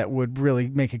things that would really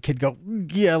make a kid go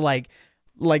yeah, like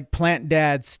plant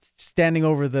dad standing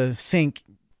over the sink,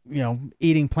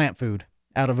 eating plant food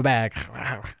out of a bag,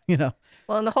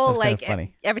 Well, and the whole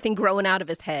funny. Everything growing out of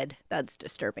his head, that's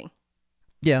disturbing.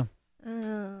 Yeah.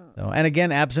 Oh. So, and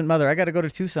again, absent mother. I got to go to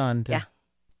Tucson. Yeah.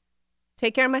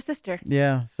 Take care of my sister.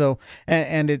 Yeah. So,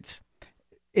 and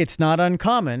it's not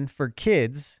uncommon for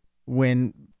kids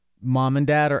when mom and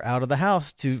dad are out of the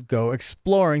house to go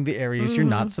exploring the areas you're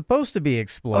not supposed to be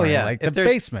exploring, like the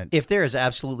basement. If there is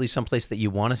absolutely someplace that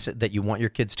you want your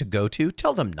kids to go to,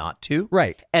 tell them not to.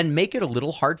 Right. And make it a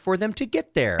little hard for them to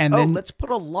get there. And then, let's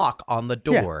put a lock on the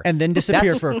door. Yeah, and then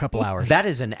disappear for a couple hours. That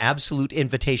is an absolute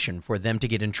invitation for them to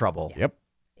get in trouble. Yep.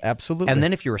 Absolutely. And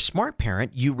then if you're a smart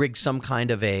parent, you rig some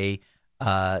kind of an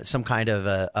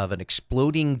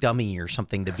exploding dummy or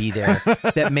something to be there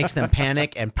that makes them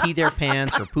panic and pee their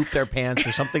pants or poop their pants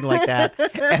or something like that,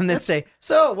 and then say,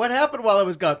 "So what happened while I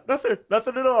was gone? Nothing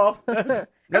at all. Nothing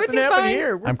happened fine.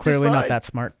 here. I'm clearly not that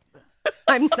smart.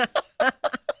 I'm not.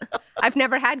 I've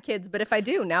never had kids, but if I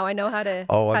do, now I know how to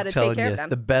Oh, how I'm to telling take care you, of them.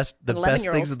 the best An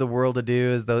 11-year-old. things in the world to do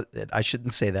is those. I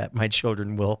shouldn't say that. My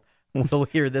children will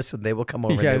hear this and they will come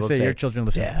over You and they gotta will say say, your children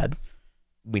listen. "Dad,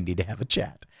 we need to have a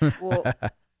chat." Well,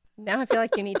 now I feel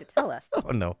like you need to tell us. Oh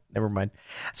no, never mind.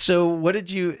 So what did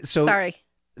you? So Sorry,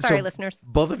 so listeners.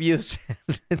 both of you.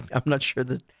 I'm not sure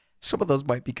that some of those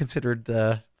might be considered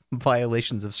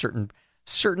violations of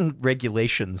certain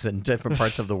regulations in different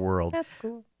parts of the world. That's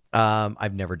cool.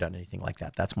 I've never done anything like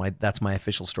that. That's my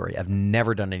official story. I've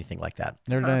never done anything like that.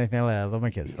 Never done anything like that. I love my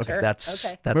kids. Okay. Sure. That's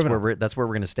Okay. that's Moving where on.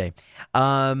 we're gonna stay.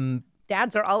 Um,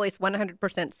 Dads are always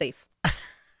 100% safe.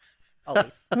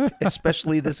 Always.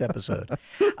 especially this episode.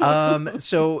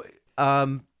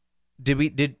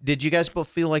 Did you guys both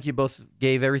feel like you both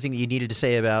gave everything that you needed to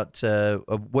say about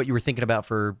what you were thinking about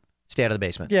for Stay Out of the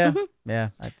Basement? Yeah. Yeah.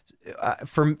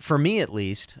 For me at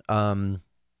least,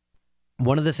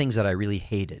 one of the things that I really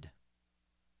hated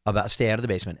about Stay Out of the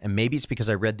Basement, and maybe it's because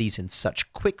I read these in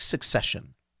such quick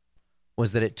succession,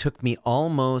 was that it took me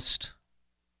almost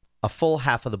a full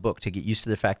half of the book to get used to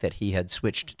the fact that he had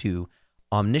switched to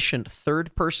omniscient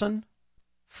third person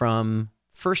from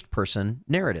first person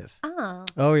narrative. Oh.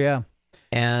 Oh, yeah.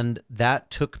 And that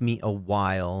took me a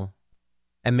while.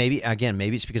 And maybe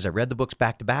it's because I read the books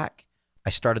back to back.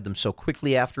 I started them so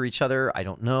quickly after each other. I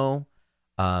don't know.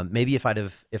 Maybe if I'd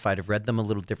have read them a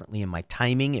little differently in my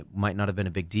timing, it might not have been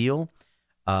a big deal.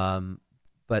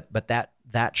 But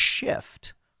that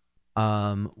shift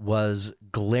was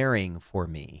glaring for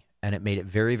me, and it made it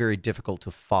very, very difficult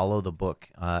to follow the book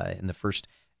in the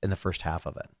first half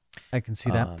of it. I can see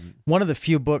that. One of the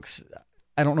few books,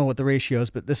 I don't know what the ratio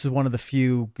is, but this is one of the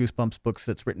few Goosebumps books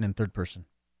that's written in third person.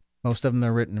 Most of them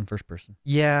are written in first person.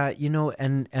 Yeah,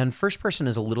 and first person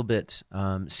is a little bit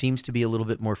seems to be a little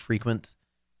bit more frequent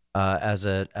as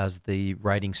the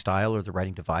writing style or the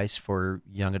writing device for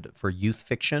youth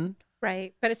fiction.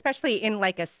 Right. But especially in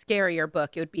like a scarier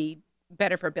book, it would be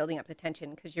better for building up the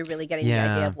tension because you're really getting the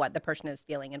idea of what the person is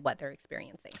feeling and what they're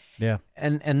experiencing. Yeah.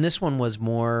 And this one was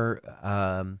more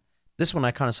this one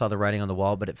I kind of saw the writing on the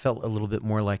wall, but it felt a little bit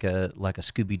more like a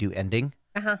Scooby-Doo ending.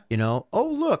 Uh-huh. You know, oh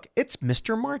look, it's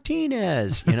Mr.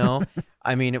 Martinez, you know.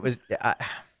 I mean, it was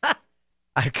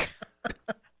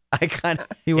I kind of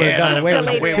He would have gotten away with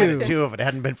away it with too. it, too if it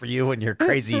hadn't been for you and your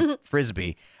crazy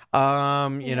frisbee. You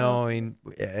know, I mean,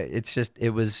 it's just it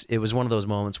was one of those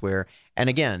moments where, and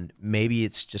again, maybe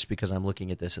it's just because I'm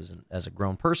looking at this as a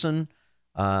grown person,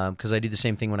 because I do the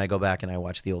same thing when I go back and I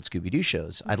watch the old Scooby-Doo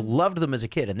shows. I loved them as a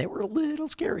kid, and they were a little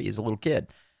scary as a little kid.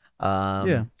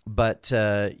 But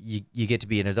you get to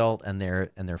be an adult, and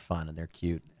they're fun and they're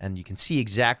cute, and you can see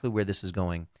exactly where this is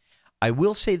going. I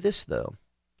will say this though.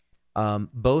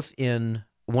 Both in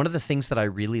one of the things that I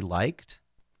really liked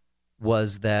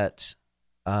was that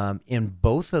in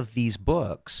both of these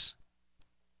books,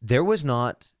 there was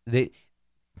not it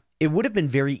would have been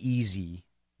very easy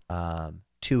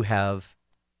to have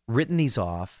written these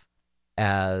off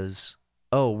as,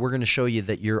 oh, we're going to show you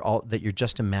that you're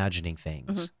just imagining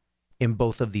things in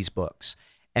both of these books,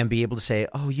 and be able to say,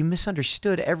 oh, you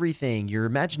misunderstood everything, your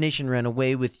imagination ran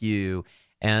away with you.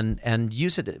 And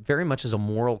use it very much as a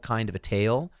moral kind of a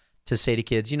tale to say to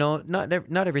kids, you know, not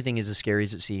everything is as scary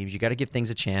as it seems. You got to give things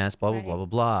a chance, blah, blah, blah, blah,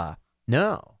 blah.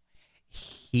 No.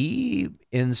 He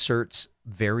inserts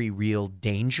very real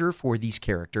danger for these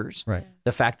characters. Right.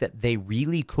 The fact that they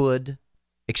really could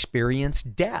experience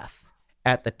death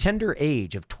at the tender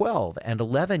age of 12 and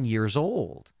 11 years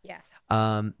old. Yes.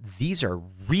 These are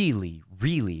really,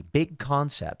 really big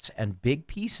concepts and big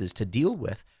pieces to deal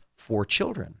with for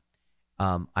children.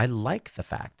 I like the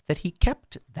fact that he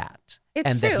kept that, It's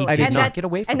and true. that he And did not that- get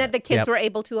away from and it. that the kids Yep. were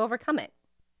able to overcome it,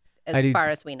 I as do- far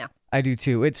as we know. I do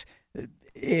too.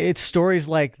 It's stories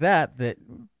like that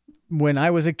when I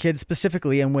was a kid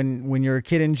specifically, and when you're a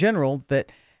kid in general,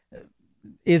 that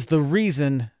is the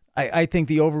reason. I think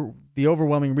the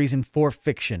overwhelming reason for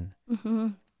fiction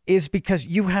is because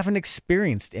you haven't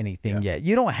experienced anything yet.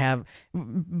 You don't have,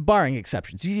 barring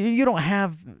exceptions, you don't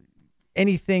have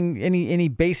anything, any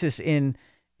basis in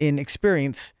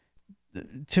experience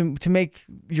to make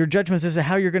your judgments as to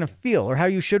how you're going to feel or how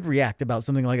you should react about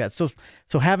something like that.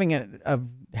 So having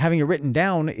it written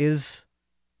down is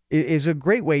a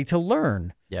great way to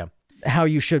learn how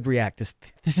you should react to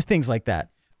things like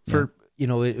that. For you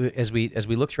know, as we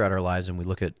look throughout our lives and we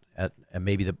look at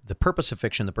maybe the purpose of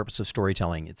fiction, the purpose of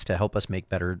storytelling, it's to help us make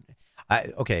better.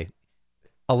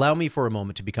 Allow me for a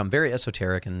moment to become very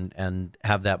esoteric and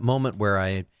have that moment where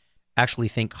I actually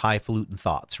think highfalutin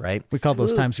thoughts, right? We call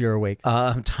those times you're awake.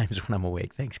 Times when I'm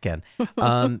awake. Thanks, Ken.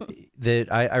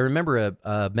 I remember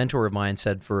a mentor of mine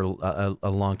said for a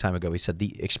long time ago, he said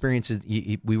the experiences,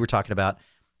 we were talking about,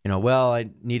 well, I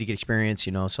need to get experience,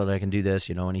 so that I can do this,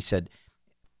 and he said,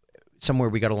 somewhere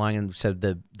we got along and said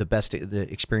the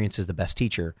experience is the best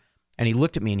teacher. And he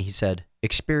looked at me and he said,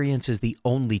 experience is the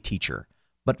only teacher,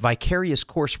 but vicarious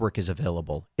coursework is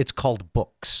available. It's called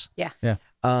books. Yeah. Yeah.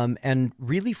 And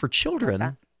really for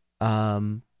children,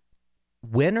 when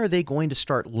are they going to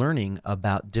start learning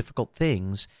about difficult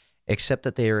things, except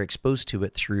that they are exposed to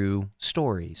it through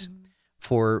stories? Mm-hmm.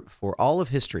 For all of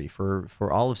history,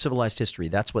 for all of civilized history,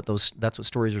 that's what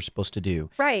stories are supposed to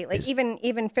do. Right. Like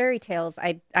even fairy tales.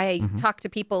 I talk to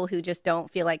people who just don't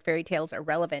feel like fairy tales are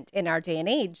relevant in our day and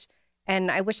age.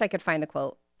 And I wish I could find the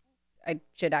quote. I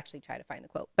should actually try to find the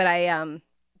quote. But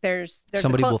there's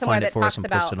somebody a quote will find it for us and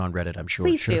about, post it on Reddit, I'm sure.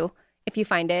 Please do, if you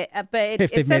find it. But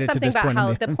it says something about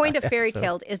how the point of fairy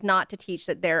tales is not to teach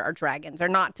that there are dragons, or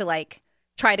not to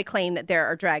try to claim that there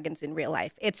are dragons in real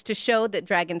life. It's to show that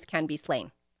dragons can be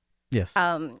slain. Yes.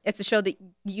 It's to show that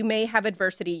you may have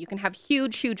adversity. You can have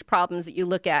huge, huge problems that you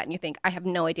look at and you think, I have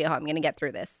no idea how I'm going to get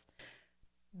through this.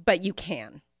 But you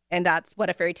can. And that's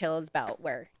what a fairy tale is about,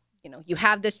 where you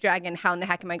have this dragon. How in the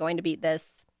heck am I going to beat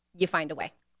this? You find a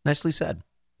way. Nicely said.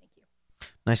 Thank you.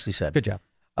 Nicely said. Good job.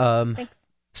 Thanks.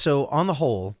 So on the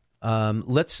whole,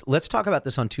 let's talk about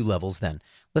this on two levels. Then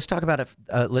let's talk about it.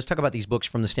 Let's talk about these books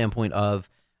from the standpoint of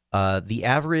the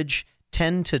average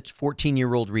 10 to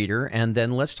 14-year-old reader, and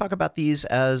then let's talk about these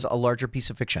as a larger piece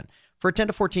of fiction for a 10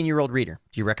 to 14-year-old reader.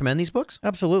 Do you recommend these books?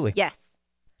 Absolutely. Yes.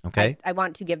 Okay. I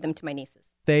want to give them to my nieces.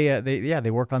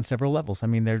 They work on several levels. I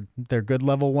mean, they're good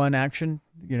level 1 action.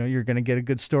 You're going to get a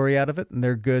good story out of it, and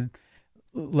they're good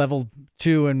level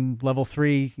 2 and level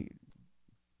 3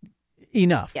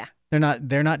 enough. Yeah.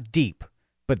 They're not deep,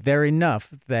 but they're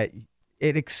enough that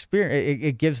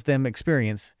it gives them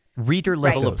experience. Reader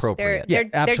level Right. appropriate. They're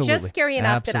just scary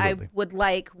enough that I Absolutely. would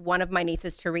like one of my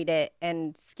nieces to read it,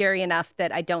 and scary enough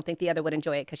that I don't think the other would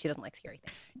enjoy it because she doesn't like scary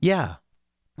things. Yeah.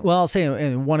 Well, I'll say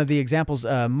in one of the examples,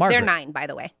 Margaret. They're 9, by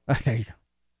the way. There you go.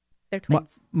 They're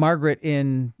twins. Margaret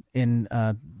in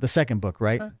the second book,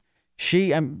 right? Huh. She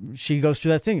goes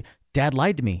through that thing. Dad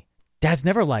lied to me. Dad's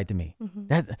never lied to me. Mm-hmm.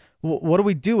 Dad, what do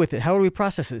we do with it? How do we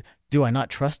process it? Do I not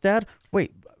trust Dad?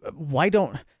 Wait, why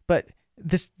don't? But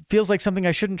this feels like something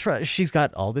I shouldn't trust. She's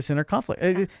got all this inner conflict,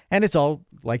 and it's all,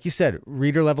 like you said,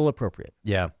 reader level appropriate.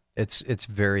 Yeah. It's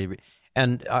very,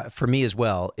 and for me as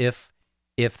well. If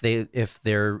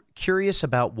they're curious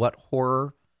about what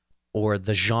horror or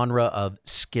the genre of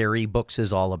scary books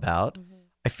is all about, mm-hmm.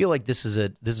 I feel like this is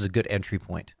a good entry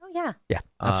point. Oh yeah. Yeah,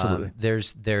 absolutely.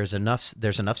 There's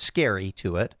enough scary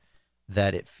to it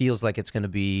that it feels like it's going to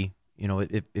be,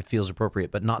 it feels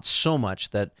appropriate, but not so much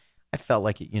that I felt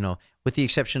like, with the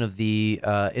exception of the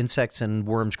insects and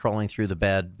worms crawling through the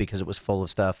bed because it was full of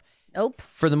stuff. Nope.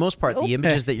 For the most part, Nope. the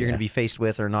images that you're going to be faced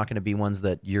with are not going to be ones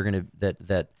that you're going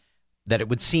to that it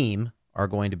would seem are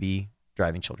going to be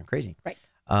driving children crazy. Right.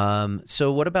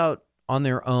 So what about on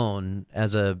their own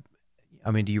do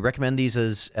you recommend these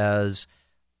as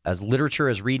literature,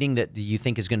 as reading that you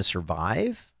think is going to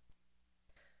survive?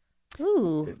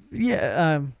 Ooh.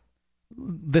 Yeah.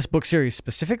 This book series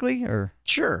specifically, or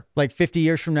Sure. like 50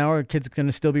 years from now, are kids going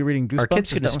to still be reading Goosebumps? Are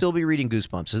kids going to still be reading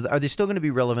Goosebumps? Are they still going to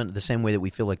be relevant the same way that we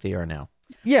feel like they are now?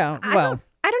 Yeah. Well,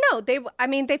 I don't know.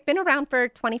 They've been around for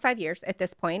 25 years at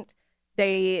this point.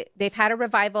 They've had a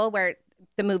revival where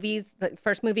the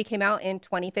first movie came out in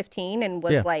 2015 and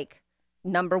was like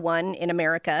 #1 in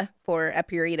America for a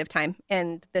period of time.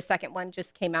 And the second one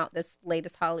just came out this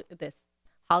latest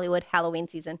Hollywood Halloween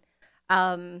season.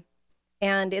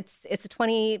 And it's a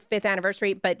 25th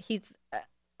anniversary, but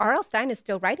R.L. Stine is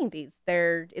still writing these.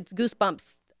 It's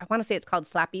Goosebumps. I want to say it's called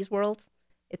Slappy's World.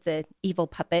 It's an evil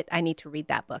puppet. I need to read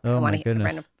that book. Oh, my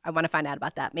goodness. I want to find out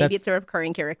about that. Maybe it's a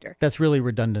recurring character. That's really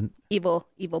redundant. Evil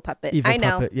puppet. Evil I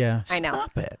know. puppet, yeah. I know.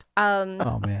 Stop it.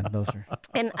 Oh man, those are.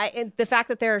 And the fact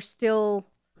that there are still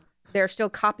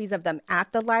copies of them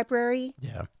at the library.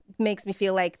 Yeah. Makes me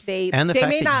feel like they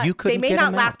may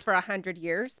not last for 100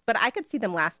 years, but I could see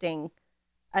them lasting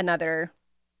another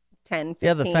 10, 15,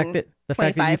 Yeah, the fact that you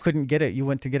 25. couldn't get it, you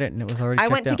went to get it and it was already. I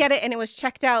went to out. get it and it was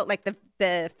checked out. Like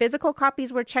the physical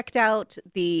copies were checked out,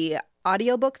 the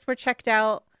audiobooks were checked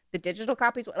out, the digital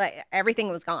copies, like everything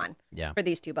was gone. Yeah. For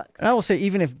these 2 books. And I will say,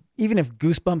 even if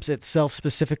Goosebumps itself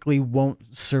specifically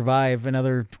won't survive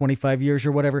another 25 years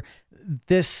or whatever,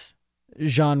 this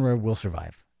genre will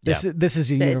survive. This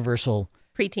is a universal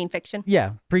Preteen fiction.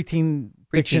 Yeah, preteen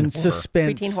fiction, horror.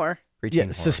 suspense. Preteen horror. preteen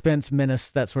horror. Suspense,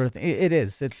 menace, that sort of thing. It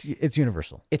is. It's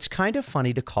universal. It's kind of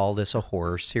funny to call this a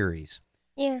horror series.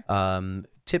 Yeah.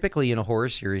 Typically in a horror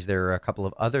series, there are a couple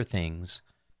of other things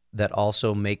that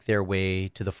also make their way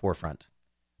to the forefront.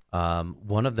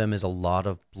 One of them is a lot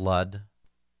of blood,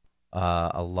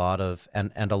 a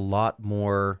lot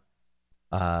more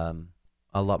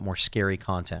scary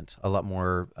content, a lot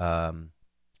more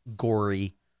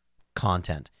gory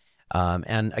content.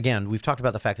 And again, we've talked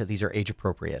about the fact that these are age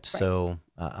appropriate. Right. So,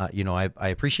 I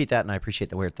appreciate that, and I appreciate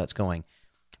the where that's going.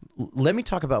 Let me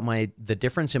talk about the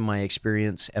difference in my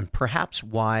experience, and perhaps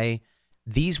why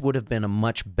these would have been a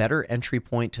much better entry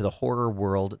point to the horror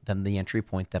world than the entry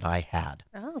point that I had.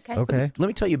 Oh, okay. Okay. Let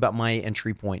me tell you about my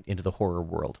entry point into the horror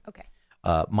world. Okay.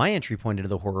 My entry point into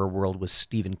the horror world was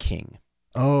Stephen King.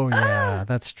 Oh yeah,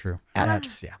 that's true.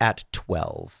 At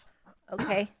 12.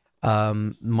 Okay.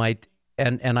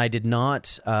 I did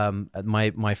not.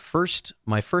 My first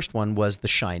one was The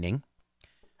Shining.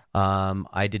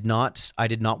 I did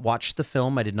not watch the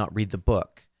film. I did not read the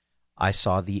book. I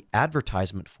saw the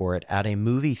advertisement for it at a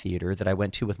movie theater that I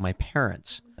went to with my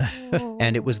parents.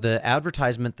 And it was the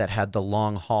advertisement that had the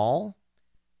long hall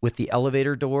with the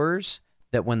elevator doors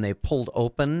that when they pulled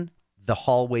open, the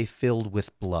hallway filled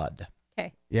with blood.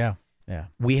 Okay. Yeah.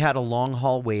 We had a long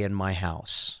hallway in my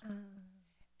house.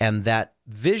 And that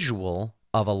visual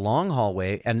of a long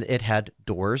hallway, and it had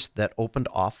doors that opened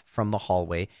off from the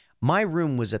hallway. My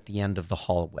room was at the end of the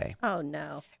hallway. Oh,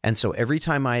 no. And so every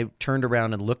time I turned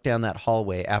around and looked down that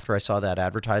hallway after I saw that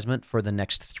advertisement for the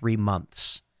next 3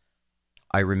 months,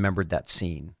 I remembered that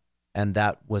scene. And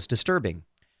that was disturbing.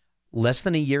 Less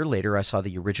than a year later, I saw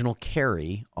the original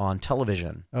Carrie on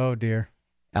television. Oh, dear.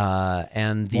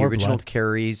 And the More original blood.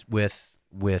 Carrie's with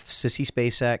Sissy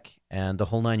Spacek and the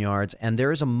whole nine yards. And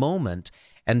there is a moment,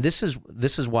 and this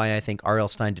is why I think R.L.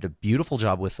 Stine did a beautiful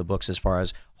job with the books as far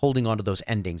as holding on to those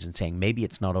endings and saying maybe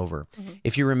it's not over. Mm-hmm.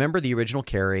 If you remember the original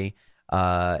Carrie,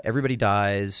 everybody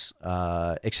dies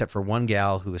except for one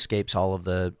gal who escapes all of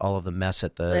the mess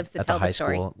at the high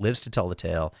school, lives to tell the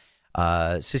tale.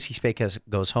 Sissy Spacek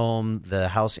goes home, the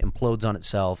house implodes on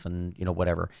itself, and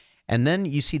whatever. And then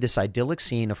you see this idyllic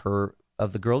scene of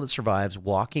the girl that survives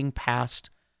walking past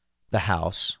the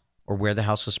house, or where the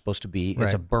house was supposed to be. Right.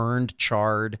 It's a burned,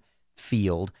 charred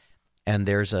field, and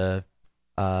there's a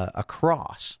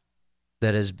cross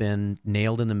that has been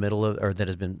nailed in the middle of, or that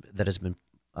has been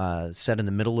set in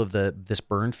the middle of this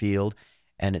burned field,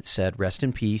 and it said "Rest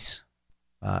in peace,"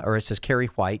 or it says "Carrie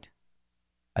White,"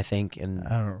 I think, and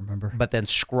I don't remember. But then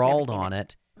scrawled on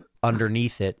it,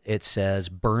 underneath it says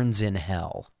 "Burns in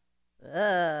Hell."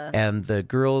 And the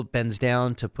girl bends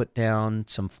down to put down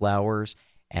some flowers,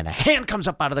 and a hand comes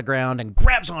up out of the ground and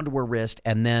grabs onto her wrist,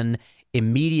 and then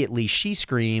immediately she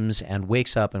screams and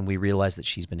wakes up, and we realize that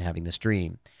she's been having this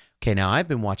dream. Okay, now I've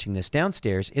been watching this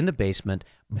downstairs in the basement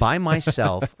by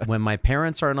myself when my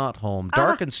parents are not home,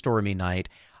 dark and stormy night.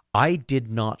 I did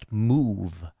not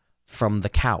move from the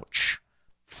couch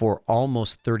for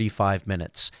almost 35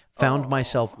 minutes. Found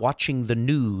myself watching the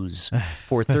news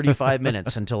for 35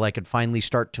 minutes until I could finally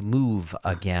start to move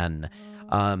again.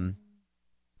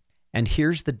 And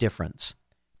here's the difference.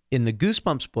 In the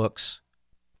Goosebumps books,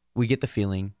 we get the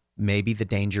feeling maybe the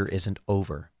danger isn't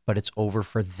over, but it's over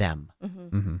for them.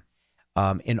 Mm-hmm.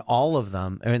 Mm-hmm. In all of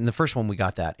them, in the first one we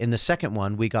got that. In the second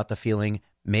one, we got the feeling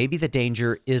maybe the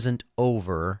danger isn't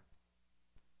over,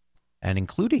 and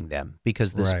including them,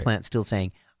 because this plant's still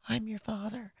saying, "I'm your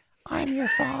father. I'm your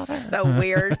father." So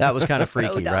weird. That was kind of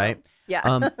freaky, right?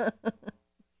 Yeah.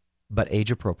 But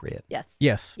age appropriate.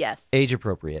 Yes. Age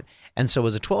appropriate. And so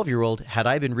as a 12-year-old, had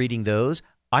I been reading those,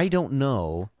 I don't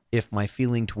know if my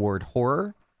feeling toward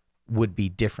horror would be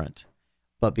different.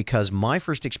 But because my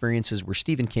first experiences were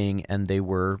Stephen King, and they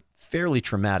were fairly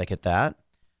traumatic at that,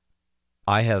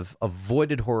 I have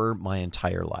avoided horror my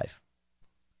entire life.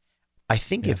 I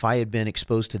think if I had been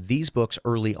exposed to these books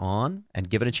early on and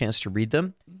given a chance to read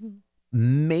them,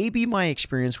 maybe my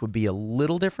experience would be a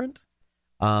little different.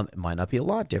 It might not be a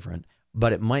lot different,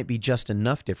 but it might be just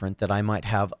enough different that I might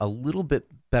have a little bit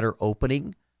better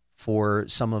opening for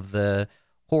some of the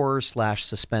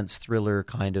horror/suspense thriller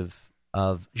kind of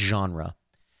genre.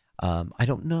 I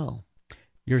don't know.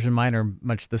 Yours and mine are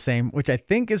much the same, which I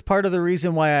think is part of the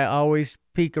reason why I always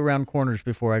peek around corners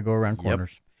before I go around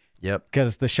corners. Yep.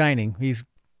 Because The Shining, he's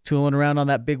tooling around on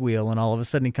that big wheel, and all of a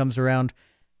sudden he comes around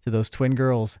to those twin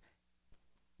girls.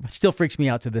 It still freaks me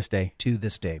out to this day.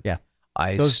 Yeah.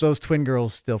 Those twin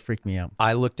girls still freak me out.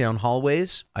 I look down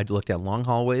hallways. I look down long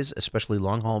hallways, especially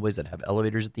long hallways that have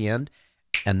elevators at the end,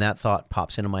 and that thought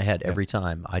pops into my head every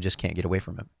time. I just can't get away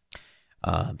from it.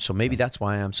 So maybe that's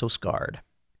why I'm so scarred.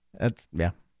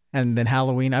 And then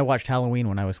Halloween. I watched Halloween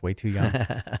when I was way too young.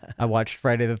 I watched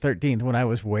Friday the 13th when I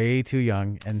was way too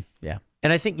young. And yeah.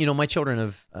 And I think, my children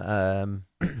have,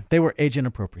 They were age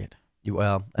inappropriate.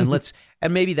 well, and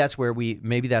and maybe that's where we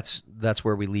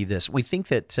leave this. We think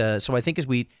that, so I think as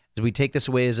we take this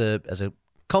away as a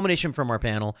culmination from our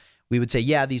panel, we would say,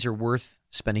 yeah, these are worth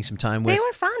spending some time with. They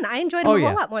were fun. I enjoyed them a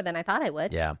whole lot more than I thought I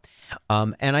would. Yeah.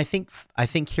 And I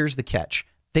think here's the catch.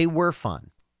 They were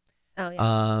fun. Oh,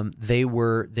 yeah. They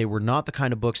were not the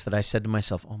kind of books that I said to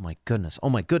myself, oh my goodness, oh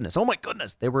my goodness, oh my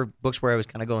goodness. They were books where I was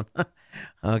kind of going,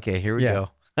 okay, here we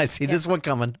go. I see this one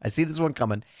coming.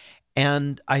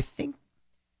 And I think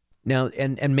now,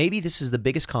 and maybe this is the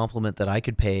biggest compliment that I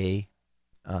could pay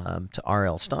to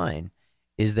R.L. Stine,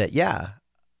 is that,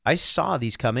 I saw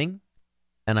these coming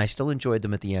and I still enjoyed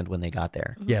them at the end when they got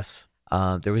there. Mm-hmm. Yes.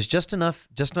 There was just enough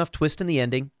twist in the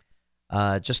ending.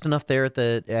 Just enough there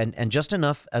and just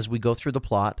enough as we go through the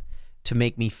plot to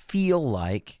make me feel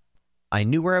like I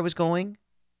knew where I was going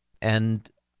and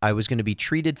I was going to be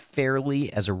treated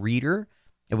fairly as a reader.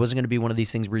 It wasn't going to be one of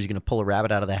these things where you're going to pull a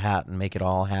rabbit out of the hat and make it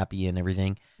all happy and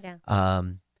everything. Yeah.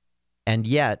 And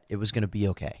yet it was going to be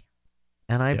okay.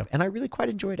 And I really quite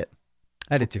enjoyed it.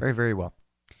 I did too. Very, very well.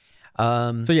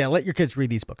 So yeah, let your kids read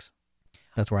these books.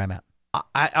 That's where I'm at.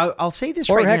 I'll say this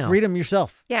or right heck, now. read them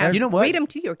yourself. Yeah. You know what? Read them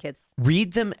to your kids.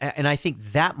 Read them, and I think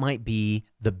that might be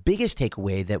the biggest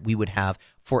takeaway that we would have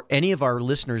for any of our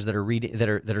listeners that are reading, that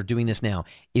are doing this now.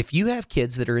 If you have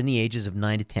kids that are in the ages of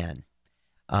 9 to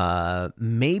 10,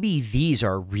 maybe these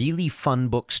are really fun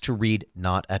books to read,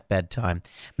 not at bedtime.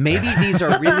 Maybe these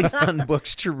are really fun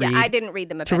books to read. Yeah, I didn't read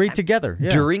them at to bedtime. read together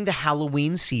during the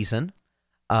Halloween season.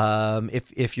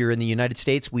 If you're in the United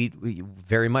States, we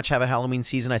very much have a Halloween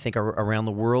season. I think around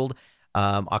the world,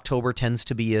 October tends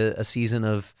to be a season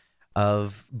of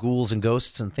ghouls and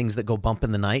ghosts and things that go bump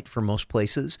in the night for most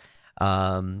places.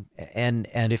 And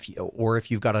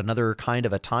if you've got another kind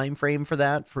of a time frame for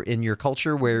that in your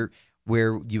culture where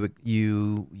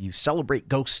you celebrate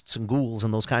ghosts and ghouls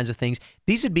and those kinds of things,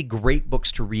 these would be great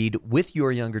books to read with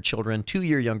your younger children, to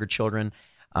your younger children.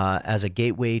 As a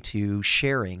gateway to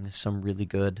sharing some really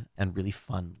good and really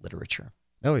fun literature.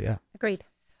 Oh yeah, agreed.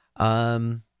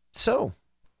 So,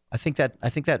 I think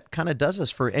that kind of does us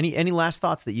for any last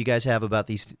thoughts that you guys have about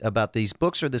these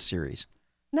books or this series.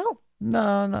 No,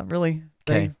 not really.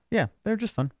 Okay. They're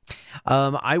just fun.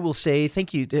 I will say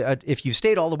thank you if you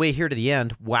stayed all the way here to the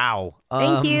end. Wow,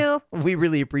 thank you. We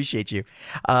really appreciate you.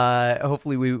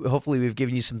 Hopefully we've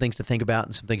given you some things to think about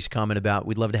and some things to comment about.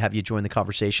 We'd love to have you join the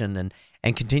conversation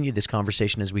and continue this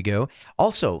conversation as we go.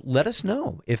 Also, let us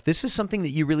know if this is something that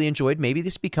you really enjoyed. Maybe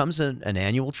this becomes an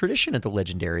annual tradition at the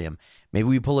Legendarium. Maybe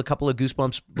we pull a couple of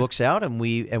Goosebumps books out and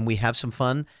we have some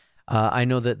fun. I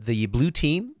know that the blue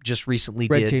team just recently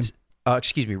Red did. team.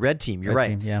 Excuse me, Red Team. You're Red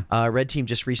right. Team, yeah. Red Team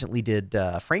just recently did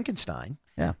Frankenstein.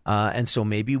 Yeah. And so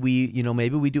maybe we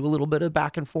do a little bit of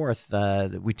back and forth.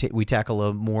 We tackle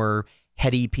a more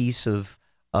heady piece of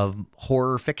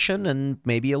horror fiction and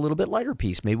maybe a little bit lighter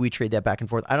piece. Maybe we trade that back and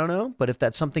forth. I don't know, but if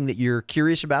that's something that you're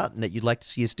curious about and that you'd like to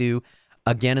see us do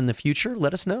again in the future,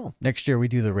 let us know. Next year we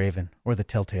do The Raven or The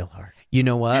Telltale Heart. You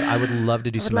know what? I would love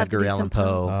to do some Edgar Allan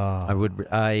Poe. Oh. I would.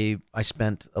 I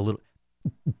spent a little.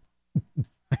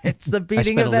 It's the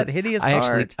beating of that hideous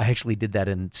heart. I actually did that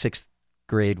in 6th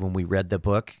grade when we read the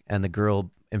book, and the girl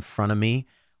in front of me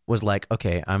was like,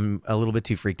 "Okay, I'm a little bit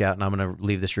too freaked out, and I'm going to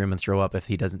leave this room and throw up if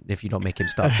you don't make him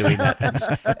stop doing that."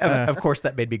 And of course,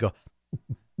 that made me go.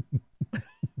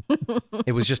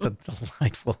 It was just a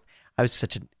delightful. I was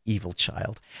such an evil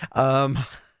child.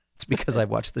 It's because I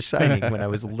watched The Shining when I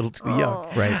was a little too young.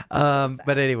 Right.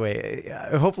 But anyway,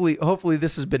 hopefully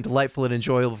this has been delightful and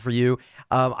enjoyable for you.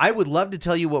 I would love to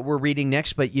tell you what we're reading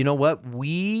next, but you know what?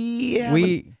 We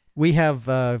have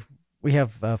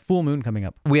Full Moon coming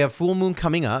up. We have Full Moon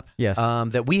coming up. Yes.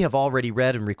 That we have already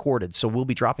read and recorded, so we'll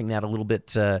be dropping that a little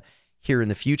bit here in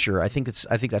the future. I think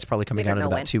that's probably coming out in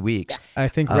about 2 weeks. I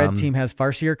think Red Team has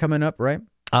Farseer coming up, right?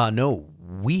 No,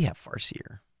 we have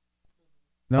Farseer.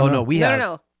 No,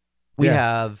 We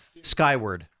have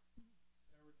Skyward.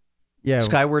 Yeah,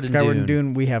 Skyward and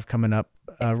Dune we have coming up.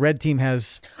 Red Team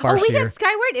has Farseer. Oh, we get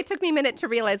Skyward? It took me a minute to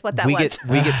realize what that was.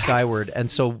 We get Skyward,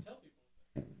 and so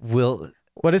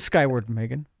What is Skyward,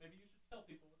 Megan?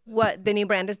 What, the new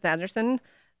Brandon Sanderson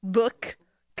book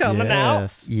coming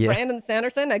out? Yeah. Brandon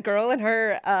Sanderson, a girl and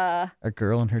her dragon. A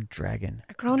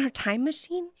girl and her time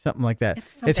machine? Something like that.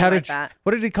 It's something like that.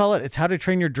 What did he call it? It's How to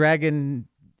Train Your Dragon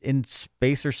in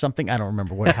space or something. I don't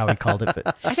remember how he called it,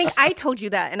 but I think I told you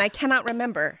that, and I cannot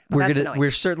remember. That's annoying.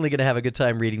 We're certainly gonna have a good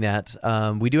time reading that.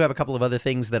 We do have a couple of other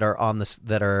things that are on this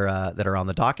that are on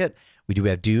the docket. We do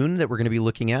have Dune that we're going to be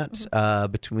looking at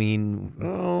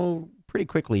pretty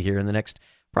quickly here in the next,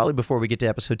 probably before we get to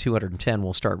episode 210.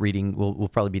 We'll start reading. We'll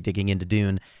probably be digging into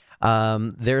Dune.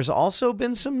 There's also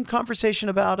been some conversation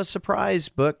about a surprise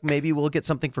book. Maybe we'll get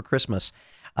something for Christmas.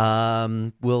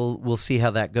 We'll see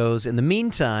how that goes. In the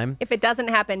meantime, if it doesn't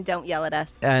happen, don't yell at us.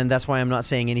 And that's why I'm not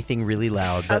saying anything really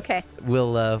loud. But okay.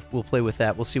 We'll play with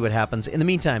that. We'll see what happens. In the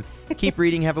meantime, keep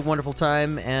reading. Have a wonderful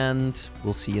time, and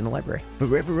we'll see you in the library.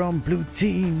 Forever on Blue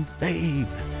Team, babe.